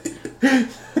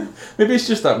 Maybe it's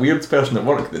just that weird person at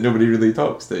work that nobody really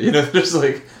talks to. You know, they're just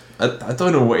like, I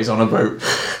don't know what he's on about.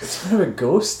 It's one about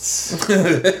ghosts.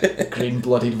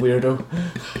 Green-blooded weirdo.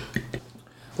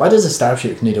 Why does a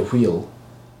starship need a wheel?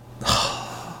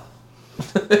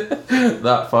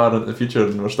 That far into the future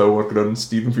and we're still working on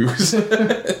steering wheels.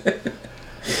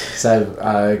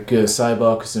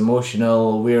 Sybok is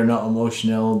emotional, we're not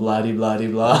emotional, blah blah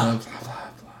blah.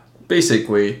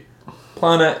 Basically,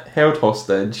 planet held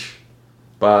hostage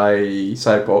by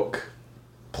Sybok.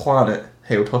 Planet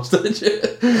held hostage.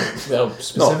 Well,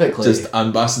 specifically... Not just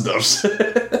ambassadors.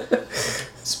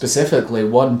 Specifically,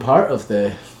 one part of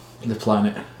the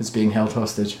planet is being held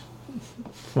hostage.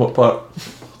 What part?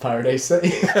 Paradise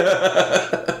City.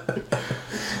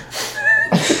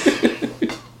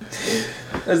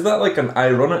 Is that like an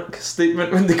ironic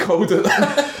statement when they called it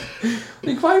that?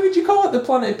 Like, why would you call it the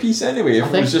planet of peace anyway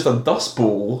if it was just a dust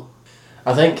bowl?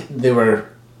 I think they were,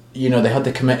 they had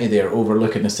the committee there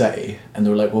overlooking the city, and they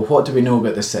were like, well, what do we know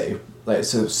about the city? Like,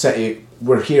 so city,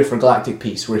 we're here for galactic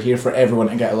peace, we're here for everyone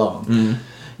to get along. Mm.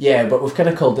 Yeah, but we've kind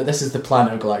of called it, this is the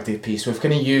planet of galactic peace, we've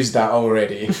kind of used that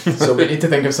already, so we need to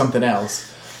think of something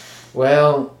else.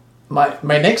 Well, my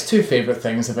next two favourite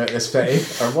things about this city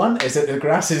are, one is that the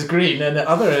grass is green, and the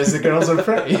other is the girls are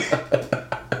pretty.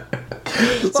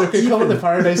 So we call it the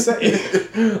Paradise City.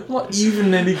 Not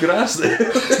even any grass there.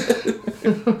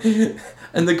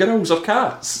 And the girls are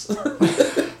cats.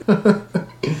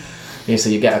 Yeah, so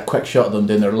you get a quick shot of them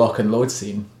doing their lock and load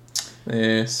scene.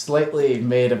 Yeah. Slightly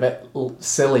made a bit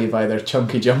silly by their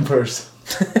chunky jumpers.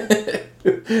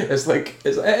 It is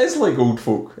like old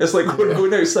folk. It's like we're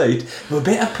going outside. We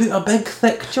better put a big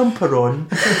thick jumper on.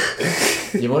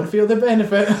 You won't feel the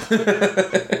benefit.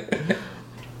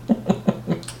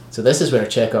 So So this is where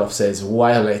Chekhov says,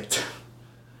 violate.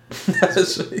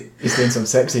 That's right. He's doing some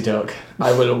sexy talk.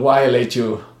 I will violate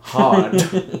you hard.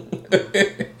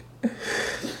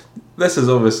 This is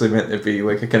obviously meant to be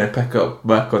like a kind of pick up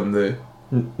back on the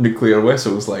nuclear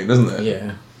whistles line, isn't it?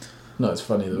 Yeah. No, it's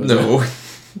funny though. No.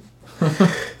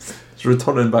 It's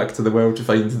returning back to the well to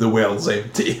find the well's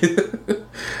empty.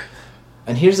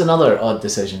 And here's another odd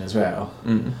decision as well.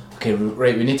 Mm. Okay,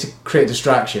 right, we need to create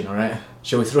distraction, alright?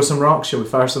 Shall we throw some rocks? Shall we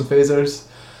fire some phasers?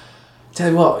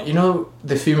 Tell you what, you know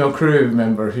the female crew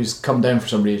member who's come down for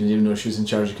some reason, even though she was in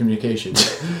charge of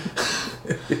communications?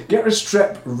 Get her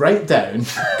stripped right down,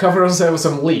 cover herself with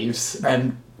some leaves,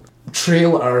 and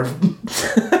trail our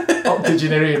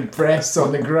octogenarian breasts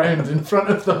on the ground in front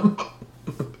of them.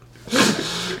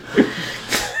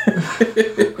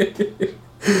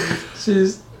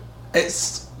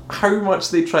 It's how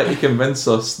much they try to convince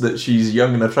us that she's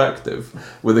young and attractive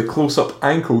with the close-up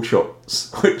ankle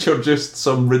shots, which are just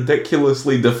some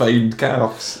ridiculously defined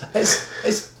calves.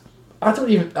 I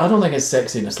don't think it's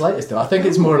sexy in the slightest though. I think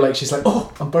it's more like she's like,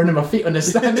 oh, I'm burning my feet on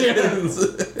this stand here.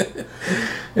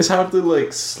 It's hardly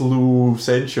like slow,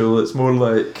 sensual. It's more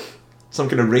like some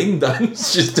kind of rain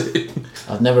dance she's doing.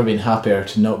 I've never been happier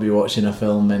to not be watching a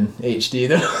film in HD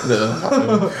though.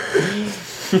 No.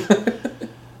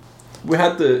 We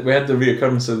had the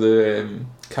reoccurrence of the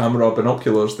camera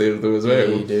binoculars there though as well.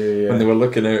 Yeah, you do, yeah. When they were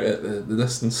looking out at the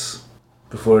distance.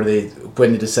 When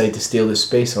they decide to steal the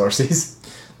space horses.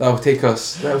 That'll take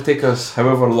us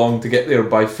however long to get there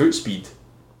by foot speed.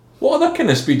 What other kind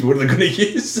of speed were they going to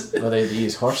use? Well, they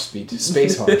use horse speed,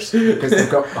 space horse, because they've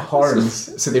got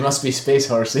horns, so they must be space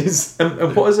horses.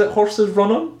 And what is it horses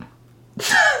run on?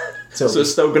 So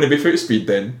it's still going to be foot speed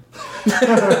then?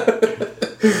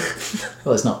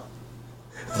 Well, it's not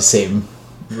the same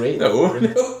rate. No,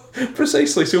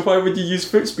 precisely. So why would you use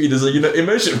foot speed as a unit of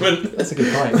measurement? That's a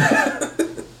good point.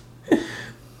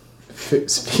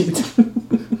 Foot speed.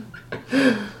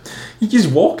 You use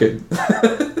walking.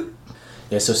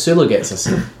 Yeah, so Sulu gets us.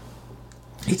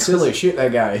 Sulu, shoot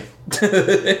that guy.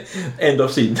 End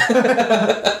of scene.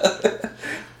 I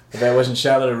bet it wasn't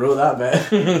Charlotte who wrote that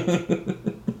bit.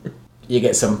 You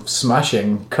get some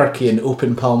smashing Kirkian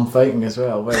open palm fighting as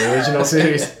well by the original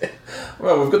series.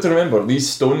 Well, we've got to remember, these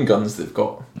stone guns they've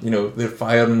got, they're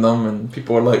firing them and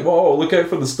people are like, whoa, look out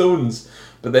for the stones.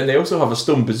 But then they also have a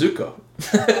stone bazooka.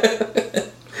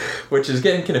 Which is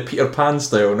getting kind of Peter Pan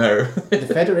style now.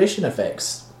 The Federation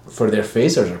effects for their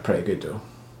phasers are pretty good though.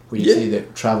 Where you see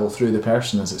that travel through the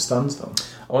person as it stuns them.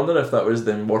 I wonder if that was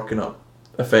them working up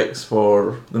effects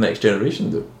for the next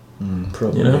generation though.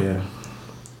 Probably, yeah.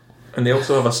 And they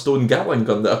also have a stone Gatling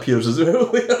gun that appears as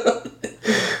well.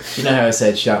 You know how I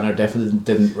said Shatner definitely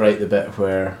didn't write the bit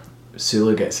where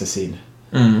Sulu gets a scene?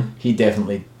 Mm. He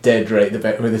definitely did write the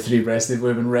bit where the three-breasted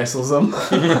woman wrestles them.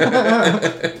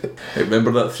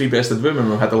 Remember that three-breasted woman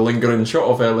we had a lingering shot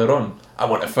of earlier on? I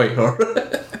want to fight her.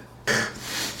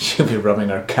 She'll be rubbing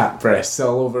her cat breasts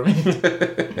all over me.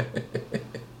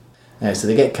 So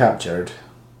they get captured.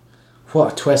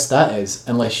 What a twist that is,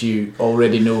 unless you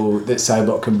already know that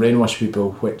Cybot can brainwash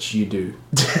people, which you do.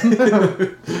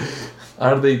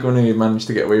 Are they going to manage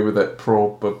to get away with it?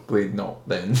 Probably not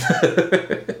then.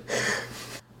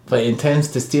 But he intends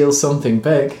to steal something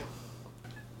big.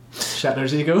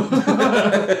 Shatner's ego.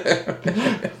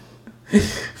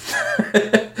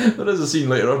 There is a scene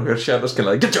later on where Shatner's kind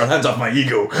of like, get your hands off my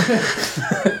ego.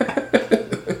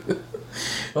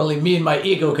 Only me and my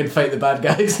ego can fight the bad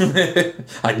guys.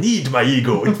 I need my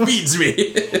ego, it feeds me.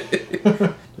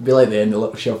 It'd be like the end of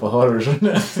Little Shop of Horrors,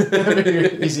 wouldn't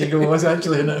it? His ego was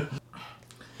actually in it.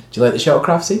 Do you like the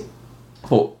shuttlecraft scene?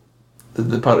 What?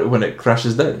 The part when it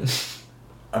crashes down?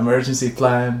 Emergency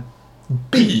plan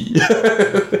B.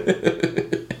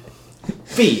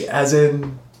 B as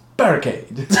in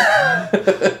barricade.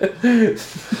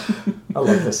 I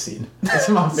love this scene. It's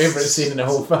my favourite scene in the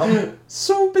whole film.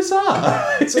 So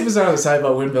bizarre. It's so bizarre that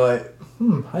Cybot wouldn't be like,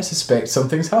 I suspect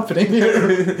something's happening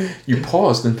here. You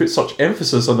paused and put such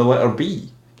emphasis on the letter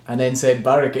B. And then said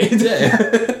barricade.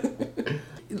 Yeah.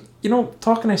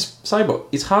 Talking to Cybot,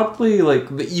 he's hardly like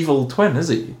the evil twin, is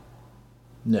he?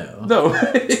 No.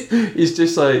 He's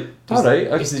just like, alright.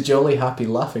 He's the jolly, happy,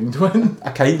 laughing twin.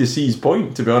 I kind of see his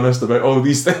point, to be honest, about all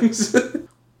these things.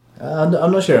 I'm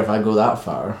not sure if I go that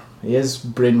far. He is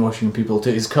brainwashing people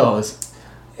to his cause.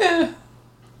 Yeah.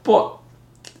 But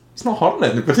he's not hurting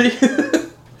anybody.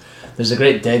 There's a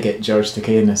great dig at George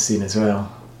Takei in this scene as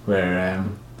well, where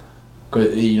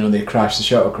they crash the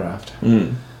shuttlecraft.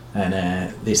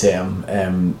 And they say,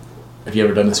 have you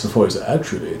ever done this before? He's like,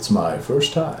 actually, it's my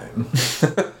first time.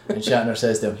 And Shatner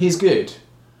says to him, he's good,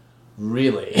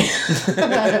 Really? So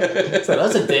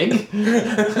that's a dig.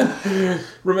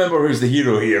 Remember who's the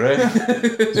hero here, eh?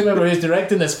 Just remember who's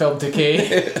directing this film,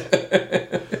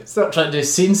 Takei. Stop trying to do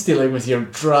scene stealing with your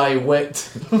dry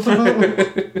wit.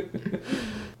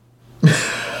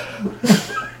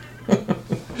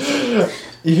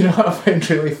 You know what I find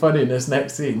really funny in this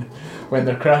next scene when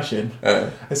they're crashing?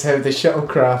 Is how the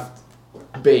shuttlecraft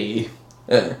bay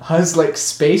has like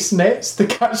space nets to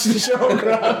catch the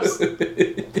shuttlecrafts.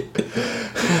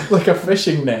 Like a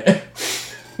fishing net.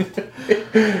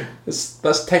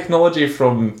 That's technology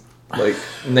from like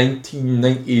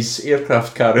 1990s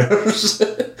aircraft carriers,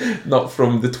 not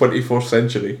from the 24th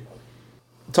century.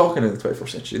 Talking in the 24th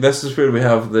century, this is where we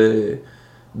have the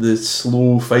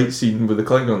slow fight scene with the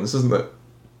Klingons, isn't it?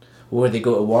 Or they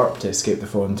go to warp to escape the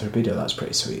fallen torpedo. That's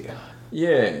pretty sweet.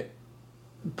 Yeah,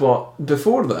 but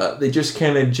before that, they just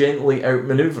kind of gently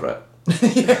outmaneuver it.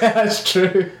 Yeah, that's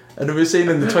true. And I was saying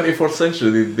in the 24th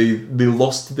century, they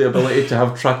lost the ability to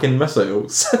have tracking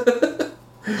missiles.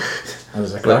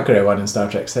 There's a crackery one in Star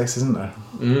Trek 6, isn't there?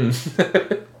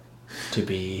 To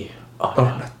be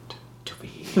honoured. To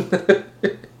be.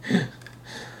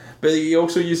 But he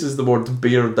also uses the word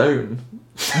bear down.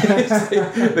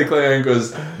 The Klingon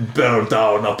goes, bear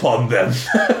down upon them.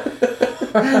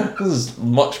 This is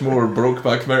much more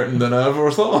Brokeback Mountain than I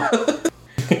ever thought.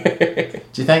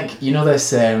 Do you think, you know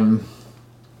this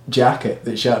jacket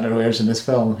that Shatner wears in this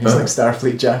film? His like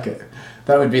Starfleet jacket.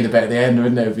 That would be the bit at the end,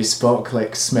 wouldn't it? It would be Spock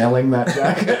like smelling that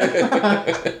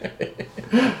jacket.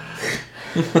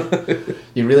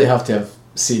 You really have to have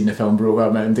seen the film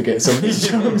Brokeback Mountain to get some of these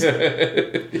jokes.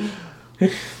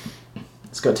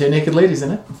 It's got 2 naked ladies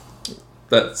in it.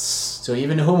 That's... So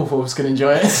even the homophobes can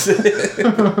enjoy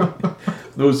it.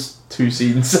 Those 2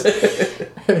 scenes.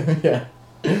 Yeah.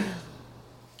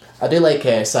 I do like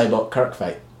a Cybok Kirk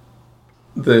fight.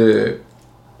 The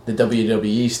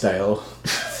WWE style,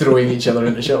 throwing each other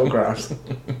into shuttlecrafts.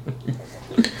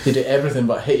 They do everything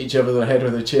but hit each other in the head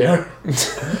with a chair.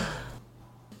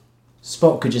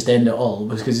 Spock could just end it all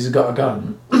because he's got a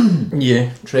gun.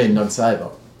 Yeah. Trained on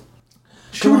Cybok.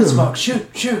 Come on, Spock,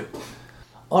 shoot!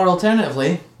 Or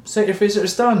alternatively, set your face at a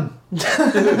stun.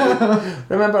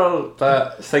 Remember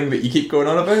that thing that you keep going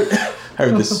on about? How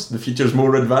the future's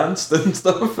more advanced and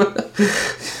stuff?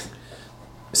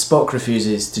 Spock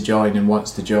refuses to join and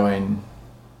wants to join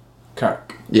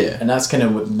Kirk. Yeah. And that's kind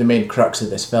of the main crux of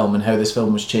this film and how this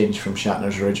film was changed from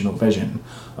Shatner's original vision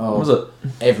of Was it?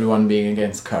 everyone being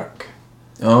against Kirk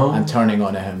and turning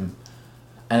on him.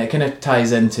 And it kind of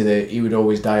ties into he would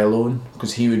always die alone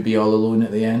because he would be all alone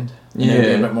at the end. And there'd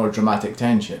be a bit more dramatic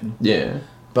tension. Yeah.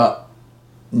 But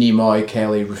Nimoy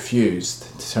Kelly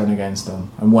refused to turn against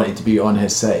him and wanted to be on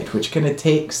his side, which kind of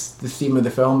takes the theme of the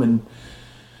film and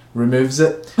removes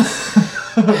it.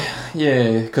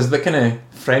 Yeah, because the kind of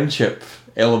friendship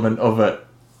element of it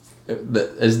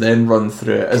that is then run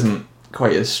through it isn't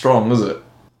quite as strong, is it?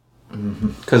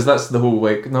 Because that's the whole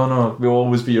like, no, we'll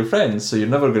always be your friends, so you're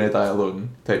never going to die alone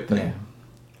type thing. Yeah.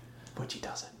 But he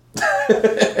doesn't.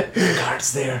 The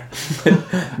card's there.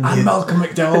 I'm Malcolm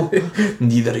McDowell.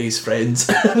 Neither is friends.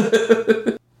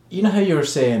 You know how you were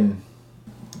saying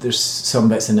there's some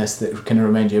bits in this that kind of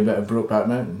remind you a bit of Brokeback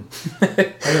Mountain? How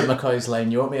about McCoy's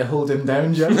line, you want me to hold him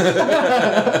down, Jim?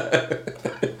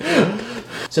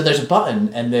 So there's a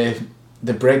button in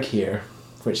the brig here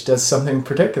which does something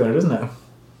particular, doesn't it?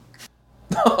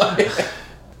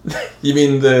 You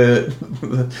mean the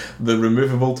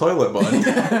removable toilet button?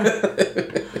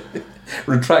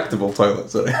 Retractable toilet,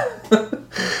 sorry.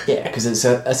 Yeah, because it's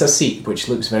a seat which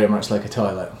looks very much like a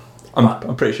toilet.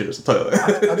 I'm pretty sure it's a toilet.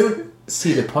 I don't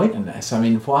see the point in this. I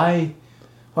mean, why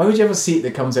would you have a seat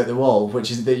that comes out the wall, which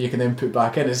is that you can then put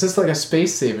back in? It's just like a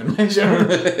space saving measure.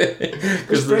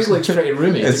 This brig looks pretty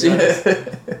roomy.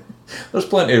 There's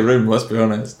plenty of room. Let's be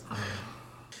honest.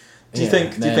 Do you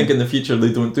think in the future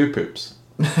they don't do poops?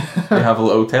 They have a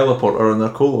little teleporter on their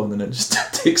colon and it just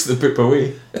takes the poop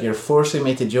away. You're forcing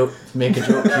me to make a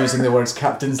joke using the words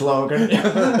captain's log, aren't you?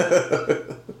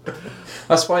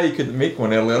 That's why you couldn't make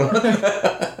one earlier on.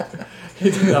 He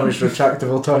didn't have his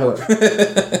retractable toilet.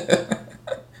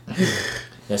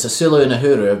 Yeah, so Sulu and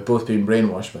Uhuru have both been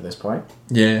brainwashed by this point.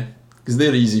 Yeah, because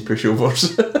they're easy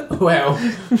pushovers. Well,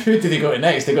 who did they go to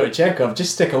next? They go to Chekhov.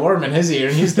 Just stick a worm in his ear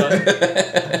and he's done.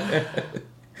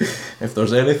 If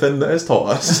there's anything that has taught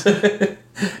us,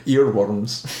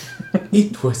 earworms.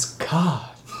 It was God.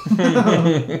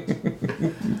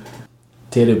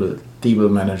 Terrible, feeble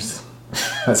manners.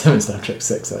 That's him in Star Trek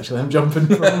 6, actually. I'm jumping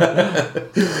from...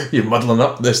 You're muddling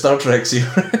up the Star Treks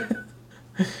here.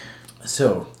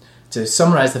 So, to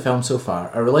summarise the film so far,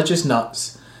 our religious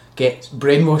nuts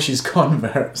brainwashes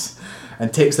converts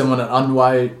and takes them on an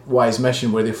unwise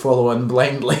mission where they follow on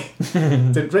blindly.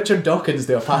 Did Richard Dawkins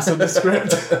do a pass on the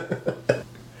script?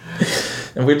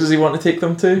 And where does he want to take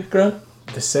them to, Grant?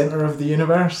 The centre of the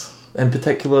universe. In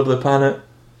particular, the planet.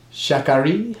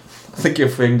 Shakari. I think you'll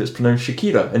find it's pronounced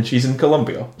Shakira, and she's in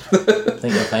Colombia. I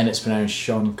think you'll find it's pronounced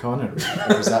Sean Connery,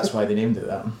 because that's why they named it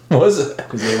that. Was it?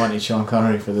 Because they wanted Sean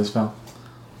Connery for this film.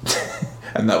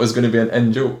 And that was going to be an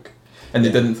in-joke. And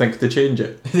they didn't think to change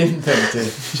it. They didn't think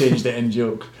to change the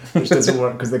in-joke, which doesn't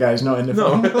work because the guy's not in the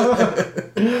film.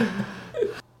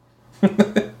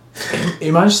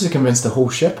 He managed to convince the whole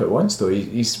ship at once, though.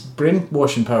 His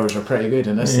brainwashing powers are pretty good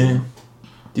in this scene.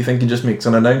 Do you think he just makes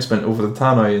an announcement over the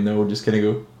tannoy and they'll just kind of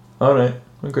go, alright,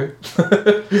 okay.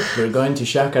 We're going to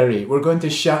Shakari. We're going to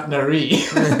Shatnari.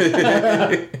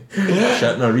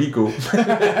 Shatnarigo.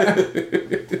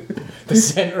 The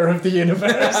centre of the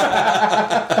universe.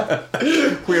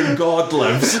 Where God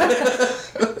lives.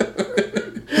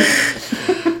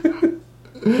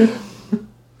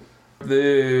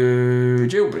 The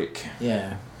jailbreak.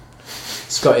 Yeah.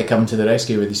 Scotty come to the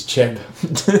rescue with his chip.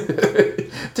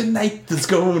 Tonight there's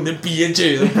going to be a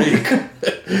jailbreak.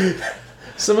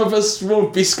 Some of us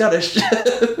won't be Scottish. Do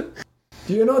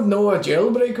you not know a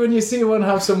jailbreak when you see one?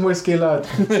 Have some whiskey, lad.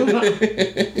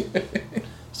 He's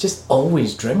just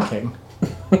always drinking.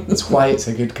 That's why it's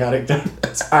a good character.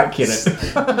 It's accurate.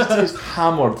 He's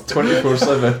hammered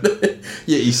 24/7.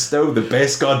 Yet he's still the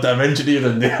best goddamn engineer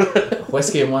in there.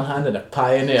 Whiskey in one hand and a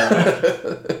pie in the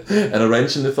other. And a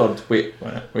wrench in the third. Wait.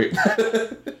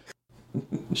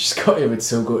 Scotty would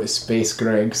still go to Space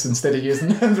Greg's instead of using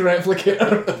the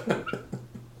replicator.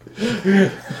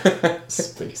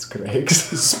 Space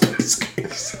Greg's. Space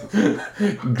Greg's.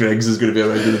 Greg's is going to be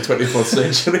around in the 24th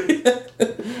century.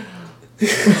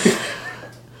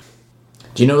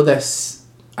 Do you know this?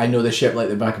 I know the ship like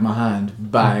the back of my hand.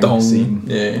 Bang Dong. scene.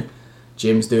 Yeah.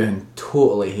 James Doohan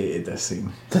totally hated this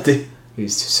scene. Did he?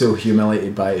 He's so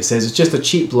humiliated by it. He says it's just a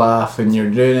cheap laugh and you're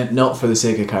doing it not for the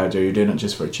sake of character, you're doing it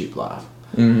just for a cheap laugh.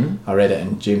 Mm-hmm. I read it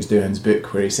in James Doohan's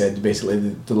book where he said basically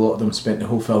the lot of them spent the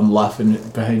whole film laughing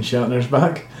behind Shatner's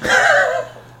back.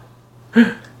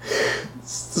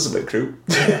 This is a bit cruel.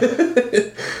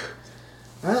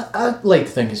 I like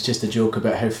to think it's just a joke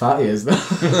about how fat he is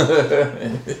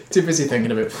though. Too busy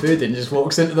thinking about food and just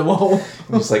walks into the wall.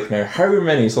 He's like, now how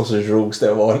many sausage rolls do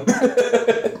I want?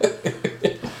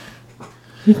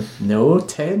 No,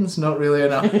 10's not really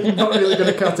enough. Not really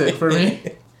going to cut it for me.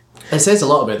 It says a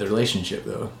lot about the relationship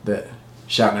though, that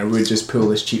Shatner would just pull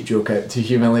this cheap joke out to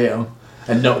humiliate him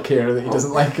and not care that he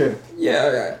doesn't like it.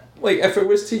 Yeah, like if it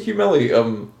was to humiliate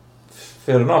him,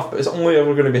 fair enough, but it's only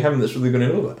ever going to be him that's really going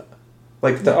to know that.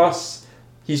 Like to us,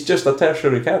 he's just a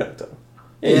tertiary character.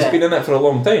 Yeah, he's been in it for a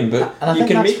long time, but you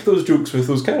can make those jokes with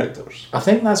those characters. I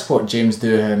think that's what James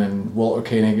Doohan and Walter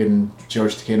Koenig and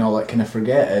George Takei and all that kind of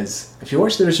forget is, if you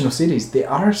watch the original series, they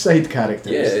are side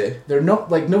characters. Yeah. They're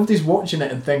not, like, nobody's watching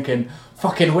it and thinking,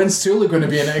 fucking, when's Sulu going to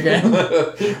be in it again?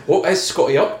 What is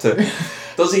Scotty up to?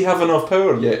 Does he have enough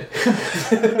power yet?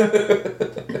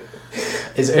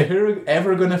 Is Uhura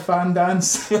ever going to fan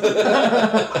dance? It'd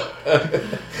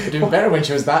be better when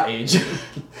she was that age.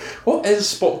 What is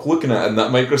Spock looking at in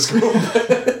that microscope?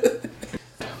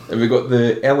 Have we got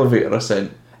the elevator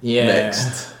ascent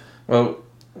next? Well,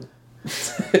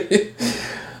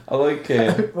 I like...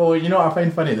 Well, you know what I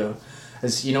find funny though?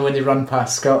 Is, you know when they run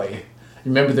past Scotty,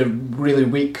 remember the really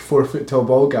weak 4 foot tall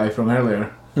bald guy from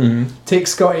earlier? Mm-hmm. Take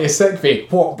Scotty a sick bay,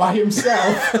 what, by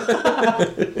himself?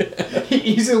 He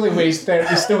easily weighs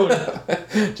 30 stone.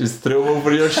 Just throw him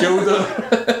over your shoulder.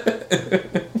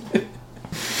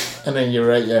 And then you're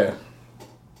right, yeah.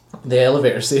 The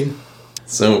elevator scene.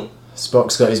 So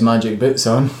Spock's got his magic boots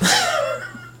on.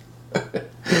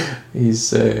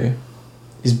 his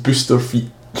booster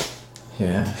feet.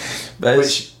 Yeah.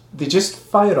 Which they just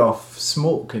fire off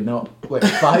smoke and not like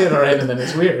fire or anything.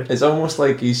 It's weird. It's almost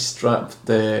like he's strapped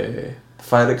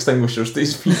fire extinguishers to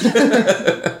his feet.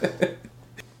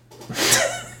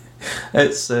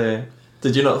 It's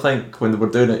did you not think when they were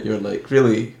doing it you were like,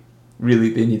 really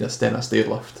they need a Stena stair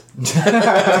lift?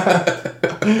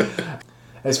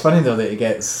 It's funny though that he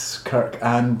gets Kirk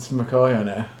and McCoy on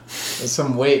it. There's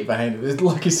some weight behind it. There's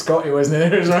lucky Scotty wasn't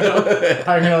there as well,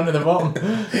 hanging on to the bottom.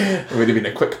 It would have been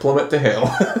a quick plummet to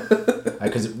hell.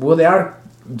 Because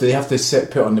they have to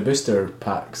put on the booster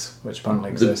packs, which apparently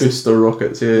exist. The booster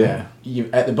rockets, yeah.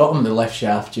 At the bottom of the left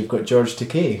shaft, you've got George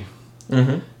Takei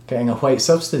getting a white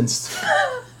substance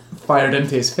fired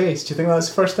into his face. Do you think that's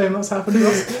the first time that's happened to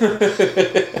us?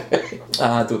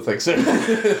 I don't think so.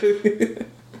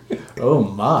 Oh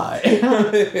my.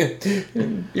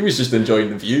 He was just enjoying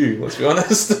the view, let's be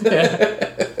honest.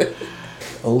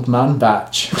 Old man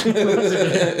Batch.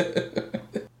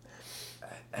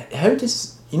 How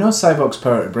does... You know Cyborg's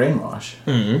power to brainwash?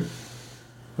 Mm-hmm.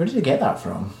 Where did he get that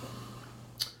from?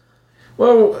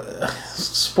 Well,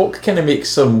 Spock kind of makes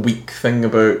some weak thing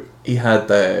about he had...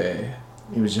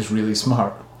 He was just really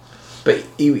smart. But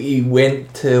he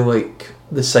went to, like,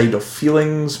 the side of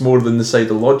feelings more than the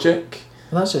side of logic.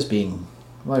 Well, that's just being...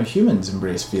 Well, humans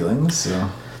embrace feelings,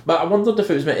 so... But I wondered if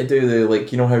it was meant to do the,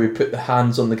 like, you know how he put the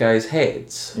hands on the guys'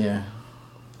 heads? Yeah.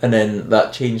 And then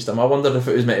that changed him. I wondered if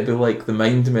it was meant to be like the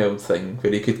mind meld thing,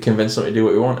 where he could convince them to do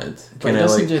what he wanted. But he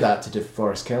doesn't do that to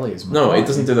DeForest Kelly as much. No, he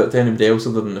doesn't do that to anybody else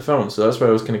other than the film, so that's why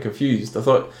I was kind of confused. I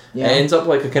thought it ends up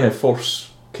like a kind of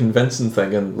force convincing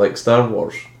thing in, like, Star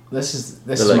Wars. This is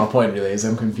my point, really, is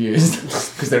I'm confused.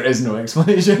 Because there is no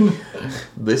explanation.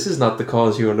 This is not the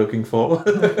cause you were looking for.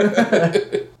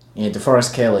 Yeah,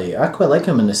 DeForest Kelly. I quite like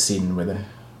him in this scene with him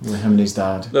and his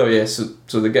dad. Oh yeah, so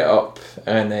they get up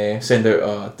and send out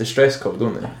a distress call,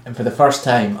 don't they? And for the first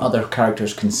time, other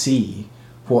characters can see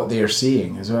what they are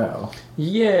seeing as well.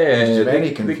 Yeah, which is very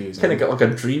they confusing. kind of get like a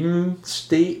dream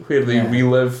state where they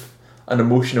relive an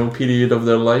emotional period of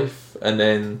their life and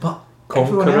then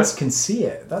Everyone else can see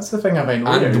it. That's the thing I find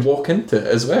weird. And walk into it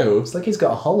as well. It's like he's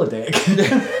got a holodeck.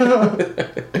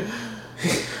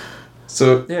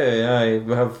 So, yeah,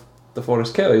 we have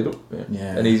DeForest Kelly, don't we?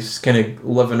 Yeah. And he's kind of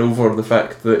living over the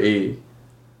fact that he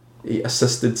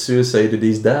assisted suicide of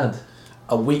his dad.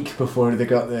 A week before they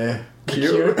got the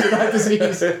cure to that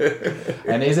disease.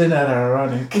 And isn't that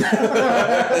ironic?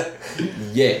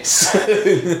 Yes.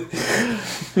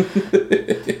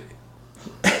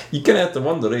 You kind of have to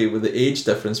wonder, with the age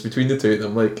difference between the two of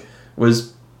them, like,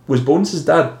 was Bones'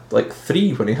 dad, like,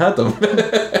 3 when he had them?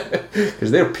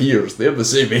 Because they're peers, they're the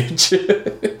same age.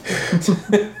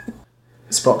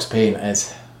 Spock's pain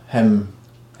is him,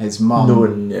 his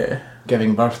mum,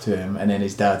 giving birth to him, and then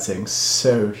his dad saying,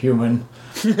 "So human."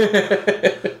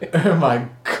 Oh my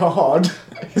god.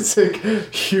 It's like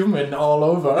human all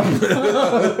over.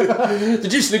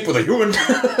 Did you sleep with a human?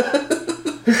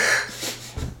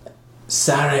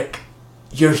 Sarek,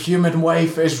 your human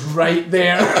wife is right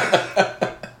there.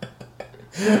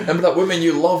 Remember that woman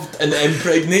you loved and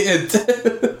impregnated?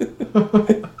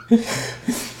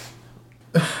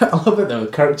 I love it though,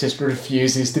 Kirk just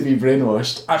refuses to be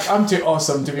brainwashed. I'm too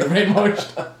awesome to be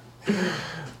brainwashed.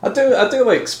 I do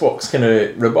like Spock's kind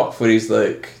of rebuff where he's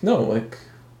like, no, like,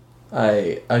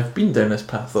 I've been down this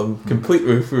path, I'm complete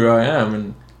with who I am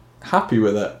and happy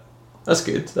with it. That's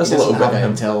good. That's a little bit of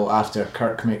him. Until after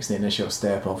Kirk makes the initial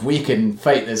step of, we can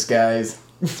fight this, guys.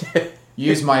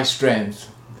 Use my strength.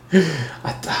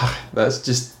 That's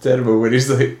just terrible when he's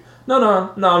like,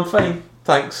 no, I'm fine,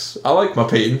 thanks, I like my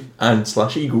pain and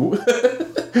 / ego.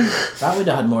 That would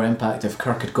have had more impact if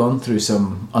Kirk had gone through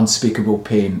some unspeakable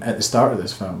pain at the start of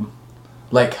this film,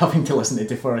 like having to listen to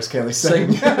DeForest Kelly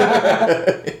sing.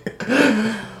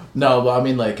 No, but I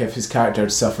mean, like, if his character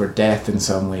had suffered death in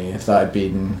some way, if that had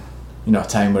been, a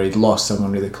time where he'd lost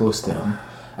someone really close to him,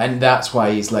 and that's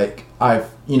why he's like, I've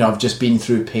just been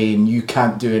through pain, you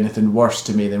can't do anything worse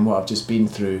to me than what I've just been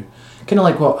through. Kind of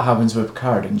like what happens with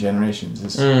Picard in Generations,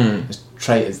 as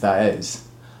trite as that is.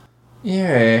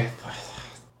 Yeah.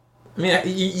 I mean,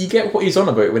 you get what he's on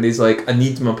about when he's like, I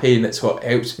need my pain, it's what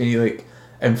helps me, like,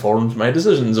 informs my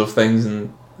decisions of things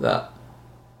and that.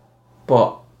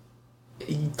 But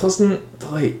he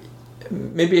doesn't, like,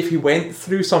 maybe if he went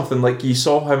through something, like, you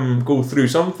saw him go through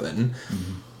something,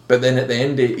 but then at the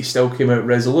end he still came out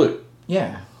resolute.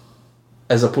 Yeah.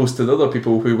 As opposed to the other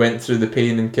people who went through the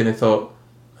pain and kind of thought,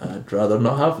 I'd rather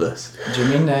not have this. Do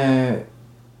you mean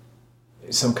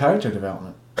some character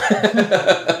development?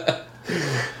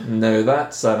 Now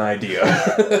that's an idea.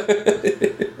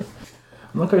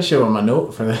 I'm not quite sure what my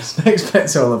note for this next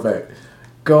bit's all about.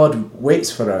 God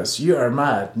waits for us. You are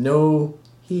mad. No,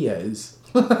 he is.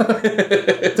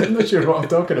 I'm not sure what I'm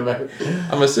talking about.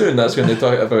 I'm assuming that's when they're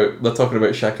talking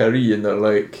about Shakari and they're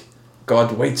like,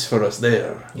 God waits for us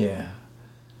there. Yeah.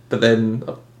 But then,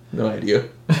 no idea.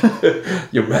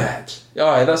 You're mad.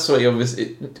 Oh, that's what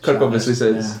Kirk obviously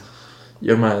says. Yeah.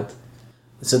 You're mad.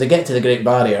 So they get to the Great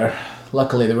Barrier.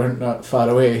 Luckily they weren't that far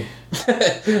away.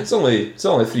 It's only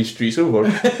 3 streets over.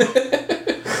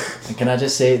 And can I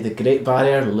just say, the Great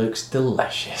Barrier looks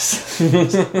delicious.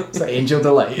 It's like Angel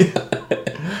Delight.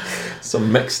 Some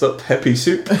mixed up hippie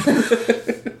soup.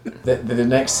 The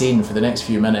next scene for the next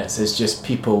few minutes is just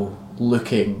people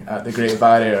looking at the Great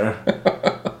Barrier.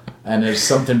 And there's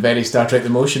something very Star Trek the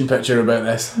Motion Picture about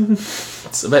this.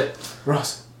 It's a bit...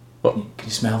 Ross, what? Can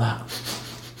you smell that?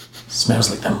 Smells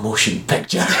like the motion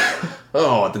picture.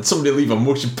 Oh, did somebody leave a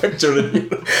motion picture in here?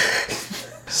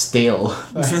 Stale.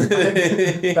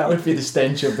 That would be the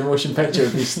stench of the motion picture,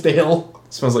 would be stale.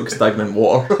 Smells like stagnant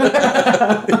water.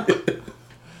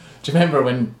 Do you remember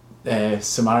when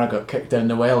Samara got kicked down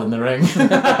the well in the ring?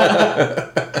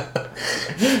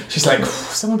 She's like,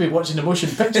 someone be watching the motion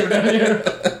picture down here.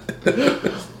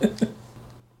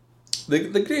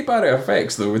 The Great Barrier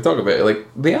effects, though, we talk about it, like,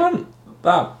 they aren't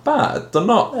that bad. They're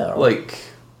not, like,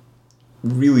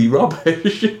 really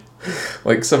rubbish.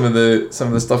 Like some of the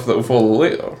stuff that will follow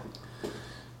later.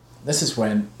 This is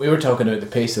when we were talking about the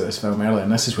pace of this film earlier,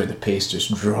 and this is where the pace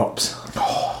just drops.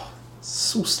 Oh,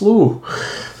 so slow.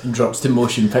 It drops to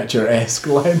motion picture-esque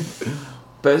line.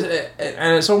 But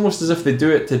it's almost as if they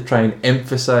do it to try and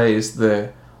emphasise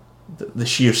the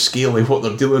sheer scale of what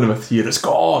they're dealing with here. It's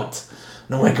God.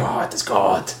 Oh my God, it's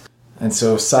God. And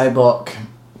so Cybok,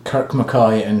 Kirk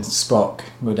McCoy and Spock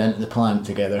go down to the plant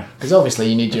together. Because obviously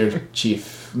you need your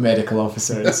chief medical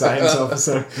officer and science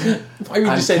officer why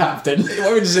would you send captain.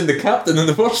 Why would you send the captain in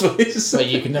the first place? But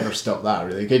you could never stop that,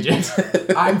 really, could you?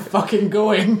 I'm fucking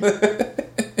going.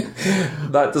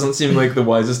 That doesn't seem like the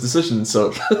wisest decision,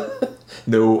 sir.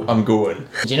 No, I'm going.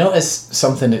 Do you notice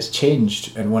something that's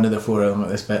changed in one of the four elements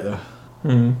of this bit, though?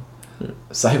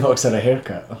 Cybok's had a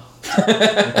haircut.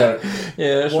 Yeah,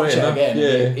 that's Watch right. it again.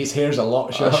 Yeah. His hair's a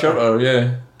lot shorter. Shorter,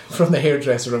 yeah. From the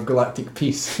hairdresser of Galactic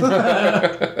Peace.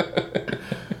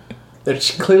 They're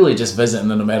clearly just visiting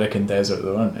an American desert,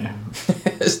 though, aren't they?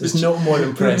 It's no more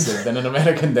impressive than an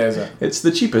American desert. It's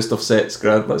the cheapest of sets,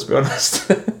 Grant, let's be honest.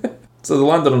 So they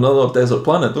land on another desert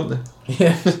planet, don't they?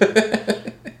 Yeah.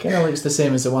 Kind of looks the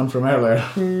same as the one from earlier.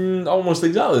 Almost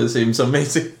exactly the same, some may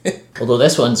say. Although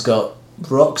this one's got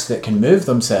rocks that can move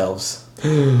themselves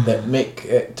that make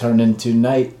it turn into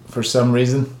night for some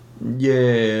reason.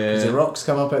 Yeah. The rocks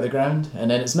come up out of the ground and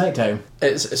then it's nighttime.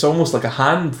 It's almost like a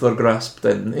hand they're grasped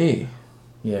in, eh?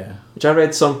 Yeah. Which I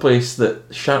read someplace that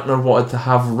Shatner wanted to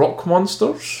have rock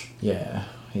monsters Yeah,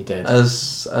 he did.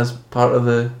 as part of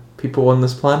the people on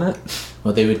this planet.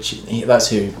 Well, they would. That's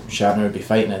who Shatner would be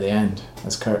fighting at the end,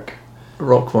 as Kirk.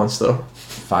 Rock monster.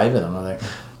 5 of them, I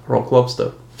think. Rock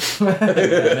lobster.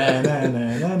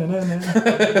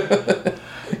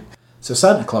 So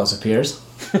Santa Claus appears.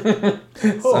 Ho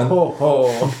ho ho!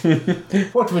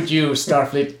 What would you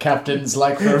Starfleet captains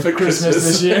like for Christmas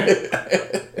this year?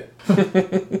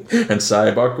 And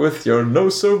Cybok with your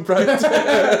nose so bright.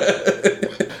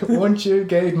 Won't you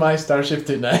guide my starship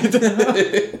tonight?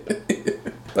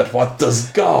 But what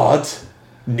does God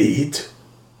need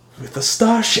with a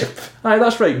starship? Aye,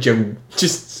 that's right, Jim.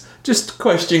 Just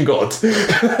question God.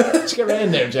 Just get right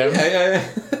in there, Jim. Yeah.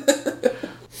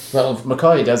 Well,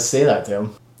 McCoy does say that to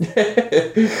him.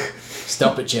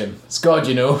 Stop it, Jim. It's God,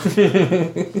 you know.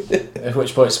 At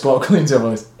which point Spock leans over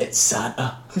and goes, it's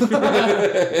Santa.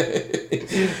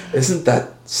 Isn't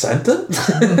that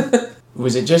Santa?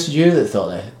 Was it just you that thought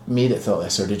that, me that thought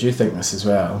this, or did you think this as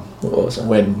well? What was it?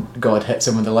 When God hits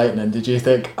him with the lightning, did you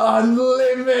think,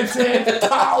 unlimited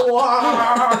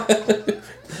power?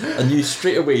 I knew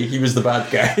straight away he was the bad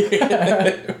guy.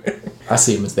 I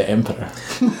see him as the Emperor.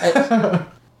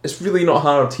 It's really not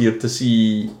hard here to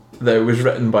see that it was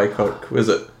written by Kirk, was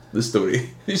it? The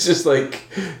story. He's just like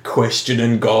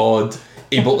questioning God,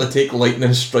 able to take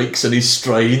lightning strikes in his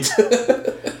stride.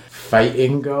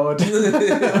 Fighting God.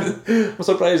 I'm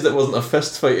surprised it wasn't a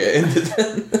fist fight it ended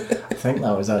in. I think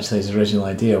that was actually his original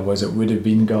idea, was it would have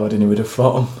been God and he would have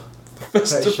fought him.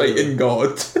 Fist to fighting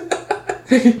God.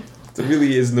 There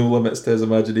really is no limits to his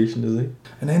imagination, is he?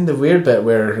 And then the weird bit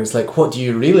where it's like, what do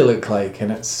you really look like?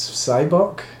 And it's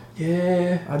Cybok.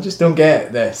 Yeah. I just don't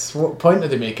get this. What point are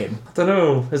they making? I don't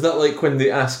know. Is that like when they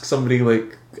ask somebody,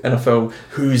 like, in a film,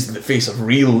 who's the face of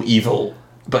real evil?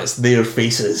 But it's their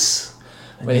faces.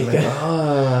 When he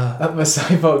That was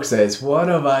Cybok says, what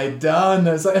have I done?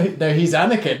 It's like, now he's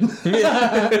Anakin.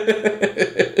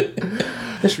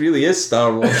 This really is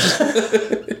Star Wars.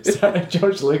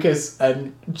 George Lucas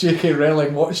and J.K.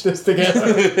 Rowling watched this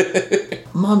together.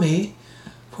 Mummy,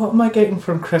 what am I getting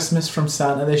from Christmas from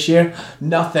Santa this year?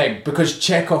 Nothing, because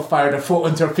Chekhov fired a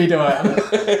photon torpedo at him.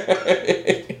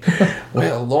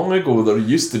 Well, long ago there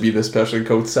used to be this person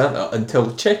called Santa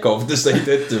until Chekhov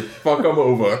decided to fuck him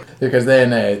over. Because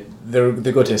then they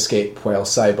go to escape while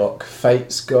Cybok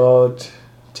fights God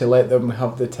to let them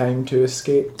have the time to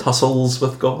escape. Tussles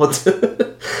with God.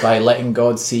 By letting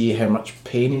God see how much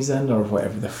pain he's in, or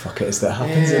whatever the fuck it is that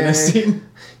happens in this scene.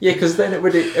 Yeah, because then it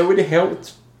would have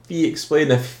helped me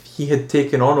explain if he had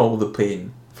taken on all the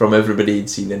pain from everybody he'd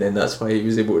seen, and then that's why he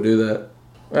was able to do that.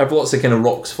 We have lots of kind of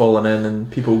rocks falling in and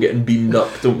people getting beamed up,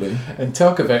 don't we? And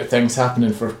talk about things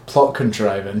happening for plot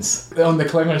contrivance. On the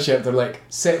Klingon ship, they're like,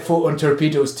 set photon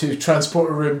torpedoes to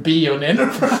transporter room B on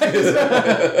Enterprise.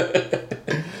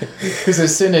 Because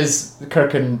as soon as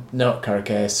Spock and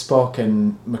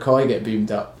McCoy get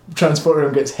beamed up, transporter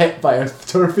room gets hit by a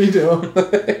torpedo.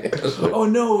 Oh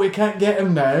no, we can't get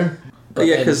him now. But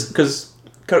yeah, because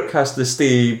Kirk has to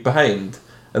stay behind,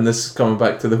 and this is coming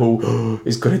back to the whole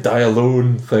he's going to die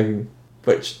alone thing,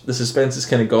 which the suspense is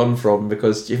kind of gone from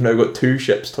because you've now got 2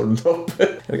 ships turned up.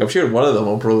 Like, I'm sure one of them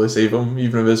will probably save him,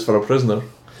 even if it's for a prisoner.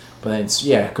 But then,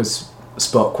 because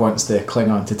Spock wants the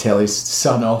Klingon to tell his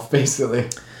son off, basically.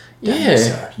 Yeah.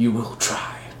 Sir, you will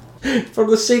try. For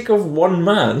the sake of one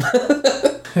man.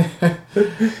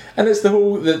 And it's the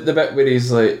whole, the bit where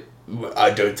he's like, I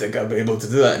don't think I'll be able to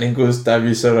do that. And he goes, damn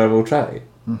you, sir, I will try.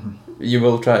 Mm-hmm. You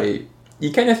will try.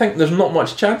 You kind of think there's not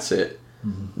much chance of it.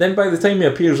 Mm-hmm. Then by the time he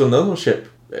appears on the other ship,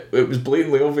 it was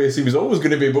blatantly obvious he was always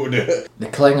going to be able to do it. The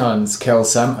Klingons kill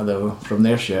Santa, though, from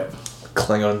their ship.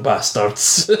 Klingon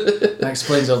bastards. That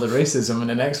explains all the racism in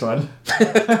the next one.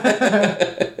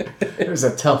 It was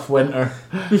a tough winter.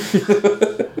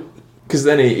 Because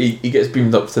then he gets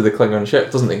beamed up to the Klingon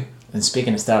ship, doesn't he? And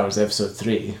speaking of Star Wars Episode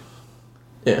 3,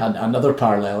 Yeah. another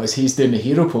parallel is he's doing the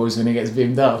hero pose when he gets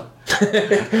beamed up.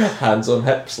 Hands on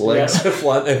hips, legs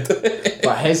flanted.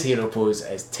 But his hero pose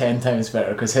is 10 times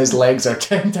better because his legs are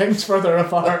 10 times further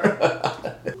apart.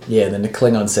 Yeah, then the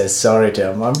Klingon says sorry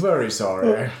to him. I'm very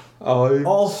sorry. I'm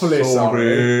Awfully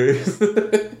sorry.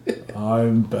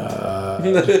 I'm bad.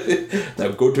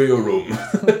 Now go to your room.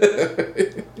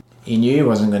 He knew he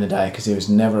wasn't going to die because he was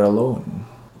never alone.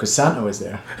 Because Santa was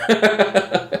there.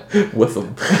 With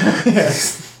him.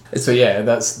 So yeah,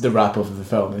 that's the wrap up of the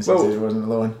film. He says he wasn't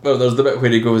alone. Well, there's the bit where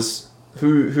he goes,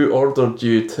 Who ordered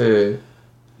you to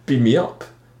beam me up?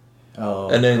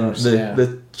 Oh, And then of course,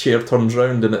 the chair turns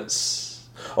round and it's...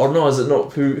 Or no, is it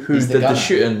not? Who He's did the gunner.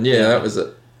 shooting? Yeah, that was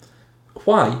it.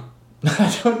 Why?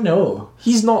 I don't know.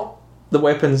 He's not the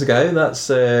weapons guy. That's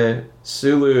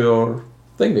Sulu or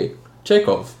thingy.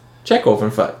 Chekhov, in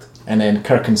fact. And then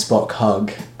Kirk and Spock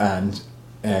hug, and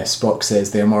Spock says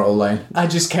the immortal line, I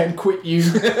just can't quit you.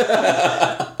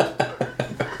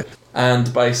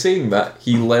 And by saying that,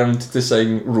 he learned to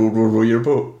sing Row, Row, Row Your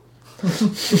Boat.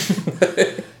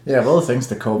 Yeah, of all the things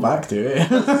to call back to, eh?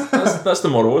 That's the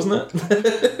moral, isn't it?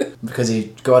 Because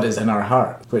God is in our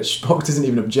heart, which Spock doesn't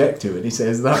even object to when he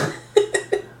says that.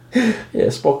 Yeah,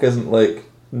 Spock isn't like,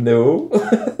 no.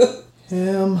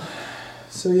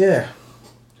 So yeah.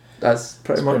 That's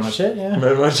pretty much it, yeah.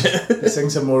 Pretty much it. Let's sing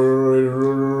some more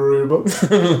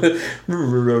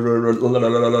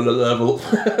level.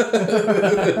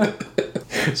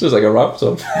 It's just like a rap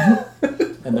song.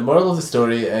 And the moral of the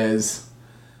story is...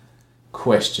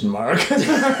 question mark.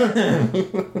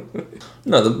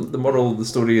 No, the moral of the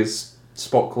story is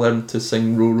Spock learned to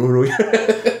sing Row, Row, Row.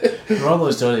 The moral of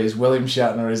the story is William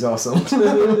Shatner is awesome.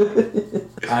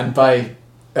 And by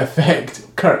effect,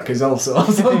 Kirk is also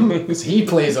awesome. Because he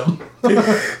plays him.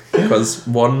 Because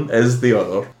one is the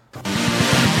other.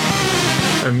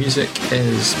 Our music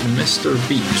is Mr.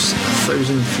 Beeps,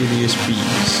 1,000 Furious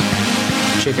Bees.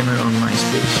 Check him out on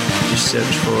MySpace. Just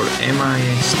search for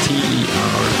MISTERBEEP.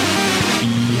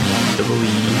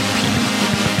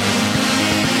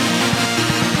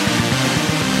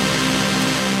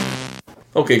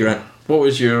 Okay, Grant, what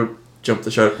was your jump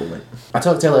the shark moment? I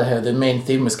talked earlier how the main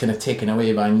theme was kind of taken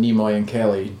away by Nimoy and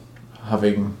Kelly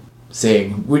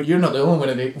saying, you're not the only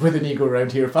one with an ego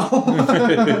around here, pal.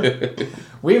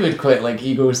 We would quite like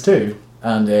egos too.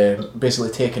 And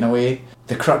basically taking away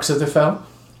the crux of the film,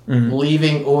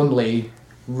 leaving only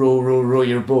row, row, row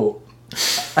your boat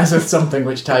as if something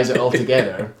which ties it all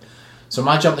together. So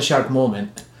my jump the shark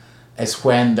moment is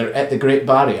when they're at the Great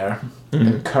Barrier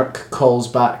and Kirk calls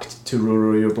back to row,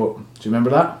 row your boat. Do you remember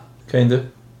that? Kinda.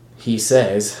 He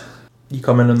says, You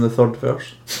come in the third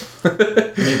verse.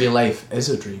 maybe life is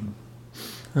a dream.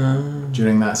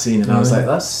 During that scene, and I was like,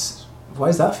 why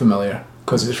is that familiar?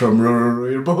 Because it's from Row, Row, Row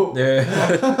Your Boat. Yeah.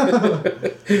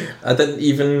 I didn't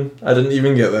even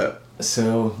get that.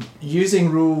 So,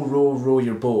 using Row, Row, Row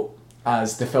Your Boat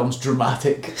as the film's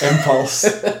dramatic impulse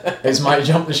is my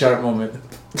jump the shark moment.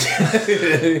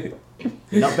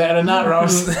 You're not better than that,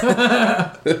 Ross.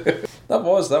 That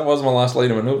was my last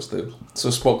line of my notes though. So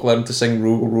Spock learned to sing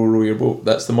Row, Row, Row Your Boat.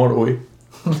 That's the moral, eh?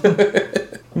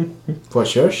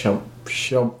 What's your shark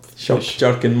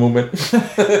jerking moment.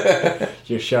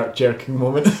 Your shark jerking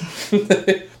moment.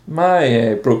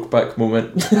 My Brokeback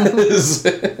moment is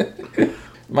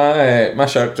my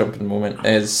shark jumping moment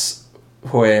is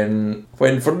when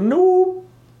for no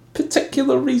particular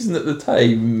particular reason at the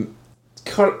time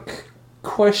Kirk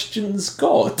questions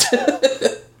God.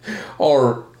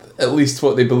 Or at least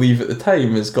what they believe at the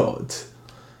time is God.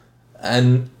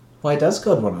 And Why does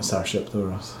God want a starship, though,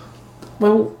 Ross?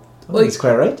 well, I think he's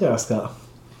quite right to ask that.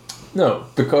 no,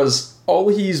 because all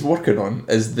he's working on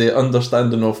is the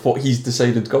understanding of what he's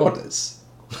decided God is.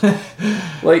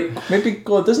 Like, maybe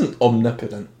God isn't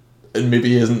omnipotent, and maybe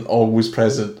he isn't always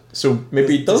present, so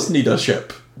maybe he does need a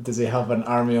ship. Does he have an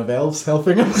army of elves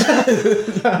helping him? Make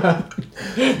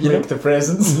the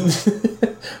presents.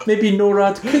 Maybe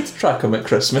NORAD could track him at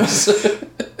Christmas.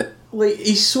 Like,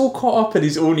 he's so caught up in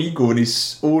his own ego and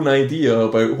his own idea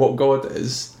about what God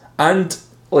is, and,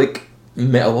 like,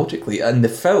 metallogically, in the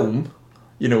film,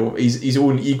 you know, his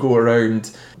own ego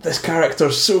around, this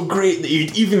character's so great that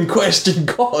you'd even question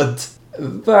God.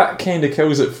 That kind of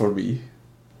kills it for me.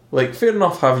 Like, fair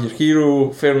enough, have your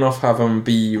hero, fair enough, have him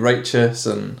be righteous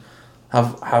and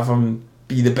have him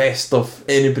be the best of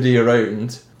anybody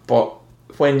around, but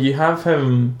when you have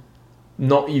him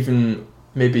not even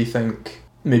maybe think,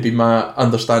 maybe my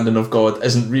understanding of God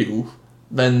isn't real,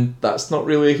 then that's not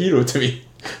really a hero to me.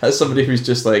 That's somebody who's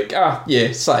just like,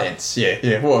 yeah, science,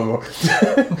 yeah, whatever.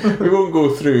 We won't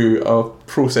go through a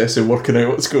process of working out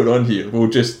what's going on here. We'll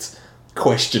just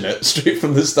question it straight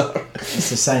from the start.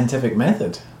 It's a scientific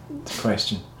method to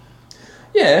question.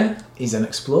 Yeah. He's an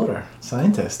explorer,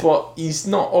 scientist. But he's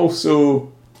not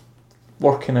also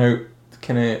working out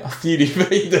kind of a theory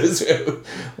behind it as well.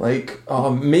 Like,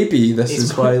 maybe this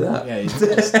is why that. Yeah,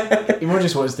 he more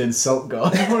just wants to insult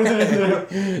God. More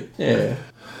than yeah.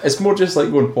 It's more just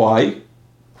like going, why?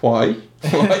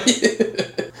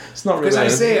 It's not really. Because I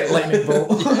say it, lightning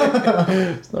bolt.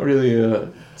 It's not really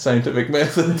a scientific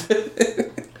method.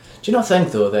 Do you not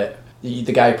think, though, that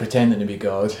the guy pretending to be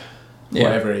God,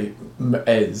 whatever he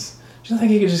is, do you not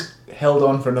think he could just held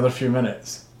on for another few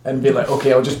minutes and be like,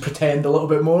 okay, I'll just pretend a little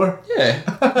bit more? Yeah.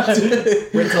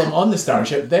 Wait till I'm on the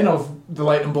starship, then the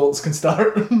lightning bolts can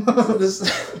start. This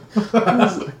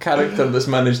a character that's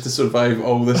managed to survive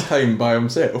all this time by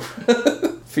himself,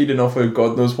 feeding off of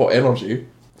God knows what energy.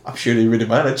 I'm sure he would have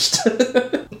managed.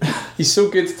 He's so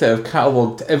good to have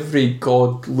catalogued every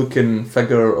God-looking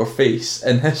figure or face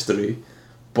in history,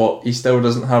 but he still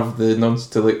doesn't have the nonce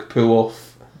to like pull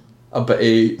off a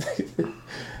bit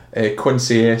of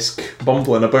Quincy-esque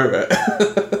bumbling about it.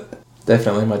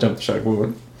 Definitely my jump the shark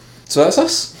moment. So that's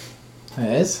us.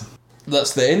 It is.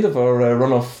 That's the end of our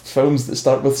run of films that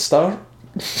start with star.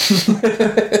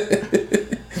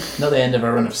 Not the end of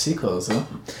our run of sequels, though.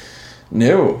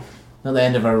 No. Not the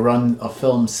end of our run of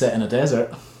films set in a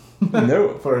desert.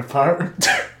 No. For a part.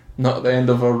 Not the end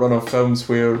of our run of films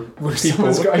where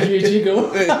Someone's got a huge ego.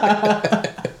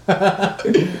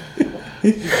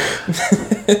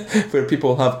 Where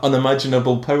people have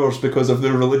unimaginable powers because of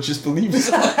their religious beliefs.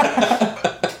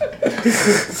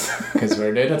 Because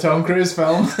we're doing a Tom Cruise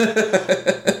film.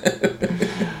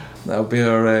 That'll be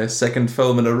our second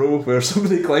film in a row where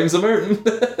somebody climbs a mountain.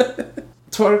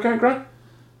 Twitter Grant?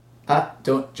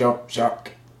 Don't jump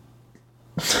shark.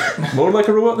 More like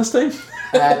a robot this time?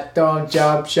 Don't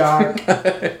jump shark.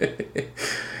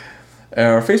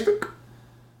 Our Facebook?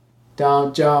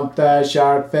 Don't jump the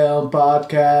shark film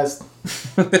podcast.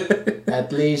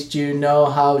 At least you know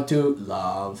how to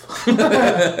love.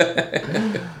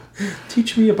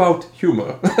 Teach me about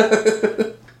humour.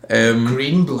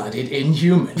 Green-blooded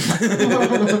inhuman.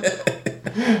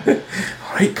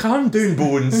 Alright, calm down,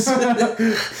 Bones.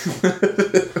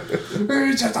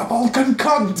 He's just a Vulcan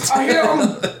cunt, I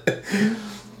am.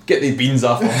 Get the beans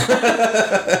off him.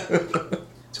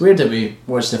 It's weird that we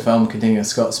watched a film containing a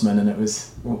Scotsman and it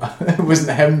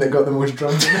wasn't him that got the most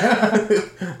drunk.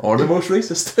 Or the most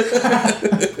racist.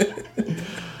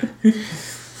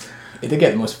 He did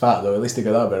get the most fat though, at least he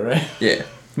got that bit right. Yeah.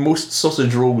 Most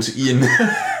sausage rolls, Ian.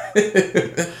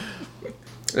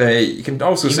 You can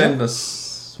also send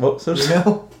us... What? Sorry?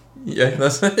 Email? Yeah,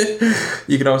 that's it.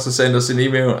 You can also send us an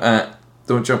email at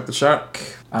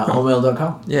don'tjumptheshark At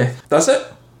hotmail.com. Yeah, that's it.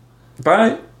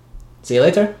 Bye. See you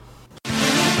later.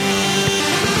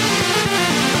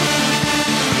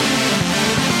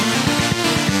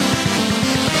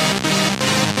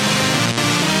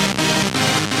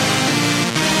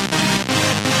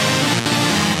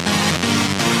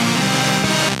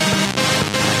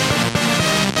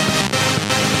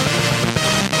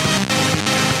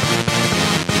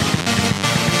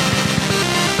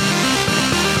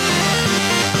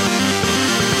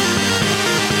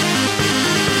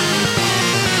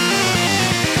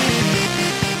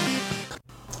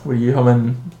 Were you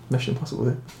humming Mission Impossible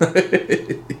there?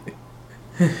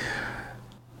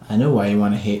 I know why you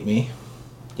want to hate me.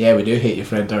 Yeah, we do hate you,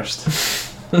 Fred Durst.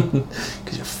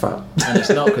 Because you're fat. And it's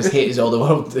not because hate is all the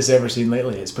world has ever seen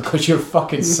lately. It's because you're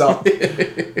fucking suck.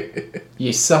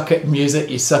 You suck at music.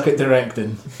 You suck at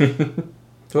directing.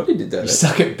 What did you do? You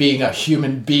suck at being a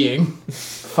human being.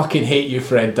 Fucking hate you,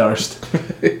 Fred Durst.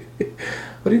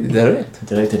 What did you direct? I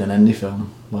directed an indie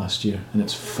film last year, and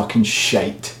it's fucking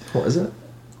shite. What is it?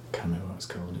 Can't remember what it's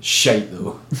called. It's shite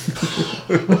though.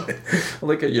 I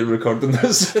like how you're recording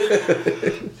this.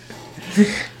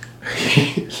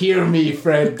 Hear me,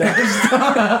 Fred Durst.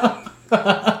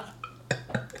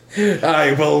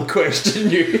 I will question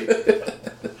you.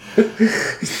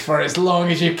 For as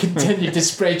long as you continue to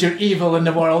spread your evil in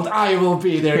the world, I will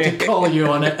be there to call you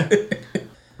on it.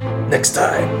 Next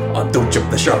time on Don't Jump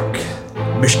the Shark,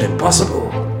 Mission Impossible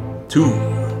 2.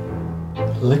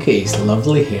 Look at his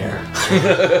lovely hair.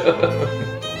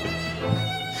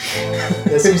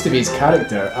 That seems to be his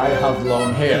character. I have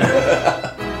long hair.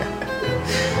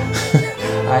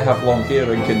 I have long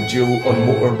hair and can duel on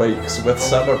motorbikes with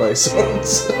samurai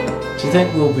swords. Do you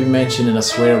think we'll be mentioning a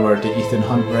swear word that Ethan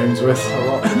Hunt rhymes with a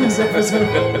lot in this episode?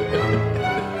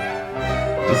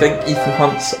 Do you think Ethan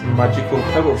Hunt's magical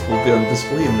powers will be on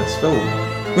display in this film?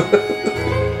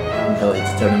 Ability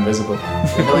to turn invisible.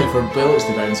 Ability for bullets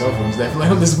to bounce off him is definitely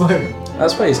on display.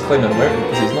 That's why he's climbing a mountain,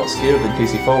 because he's not scared in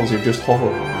case he falls, he'll just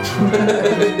hover.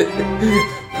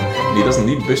 He doesn't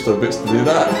need booster boots to do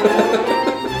that.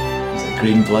 He's a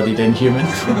green-blooded inhuman.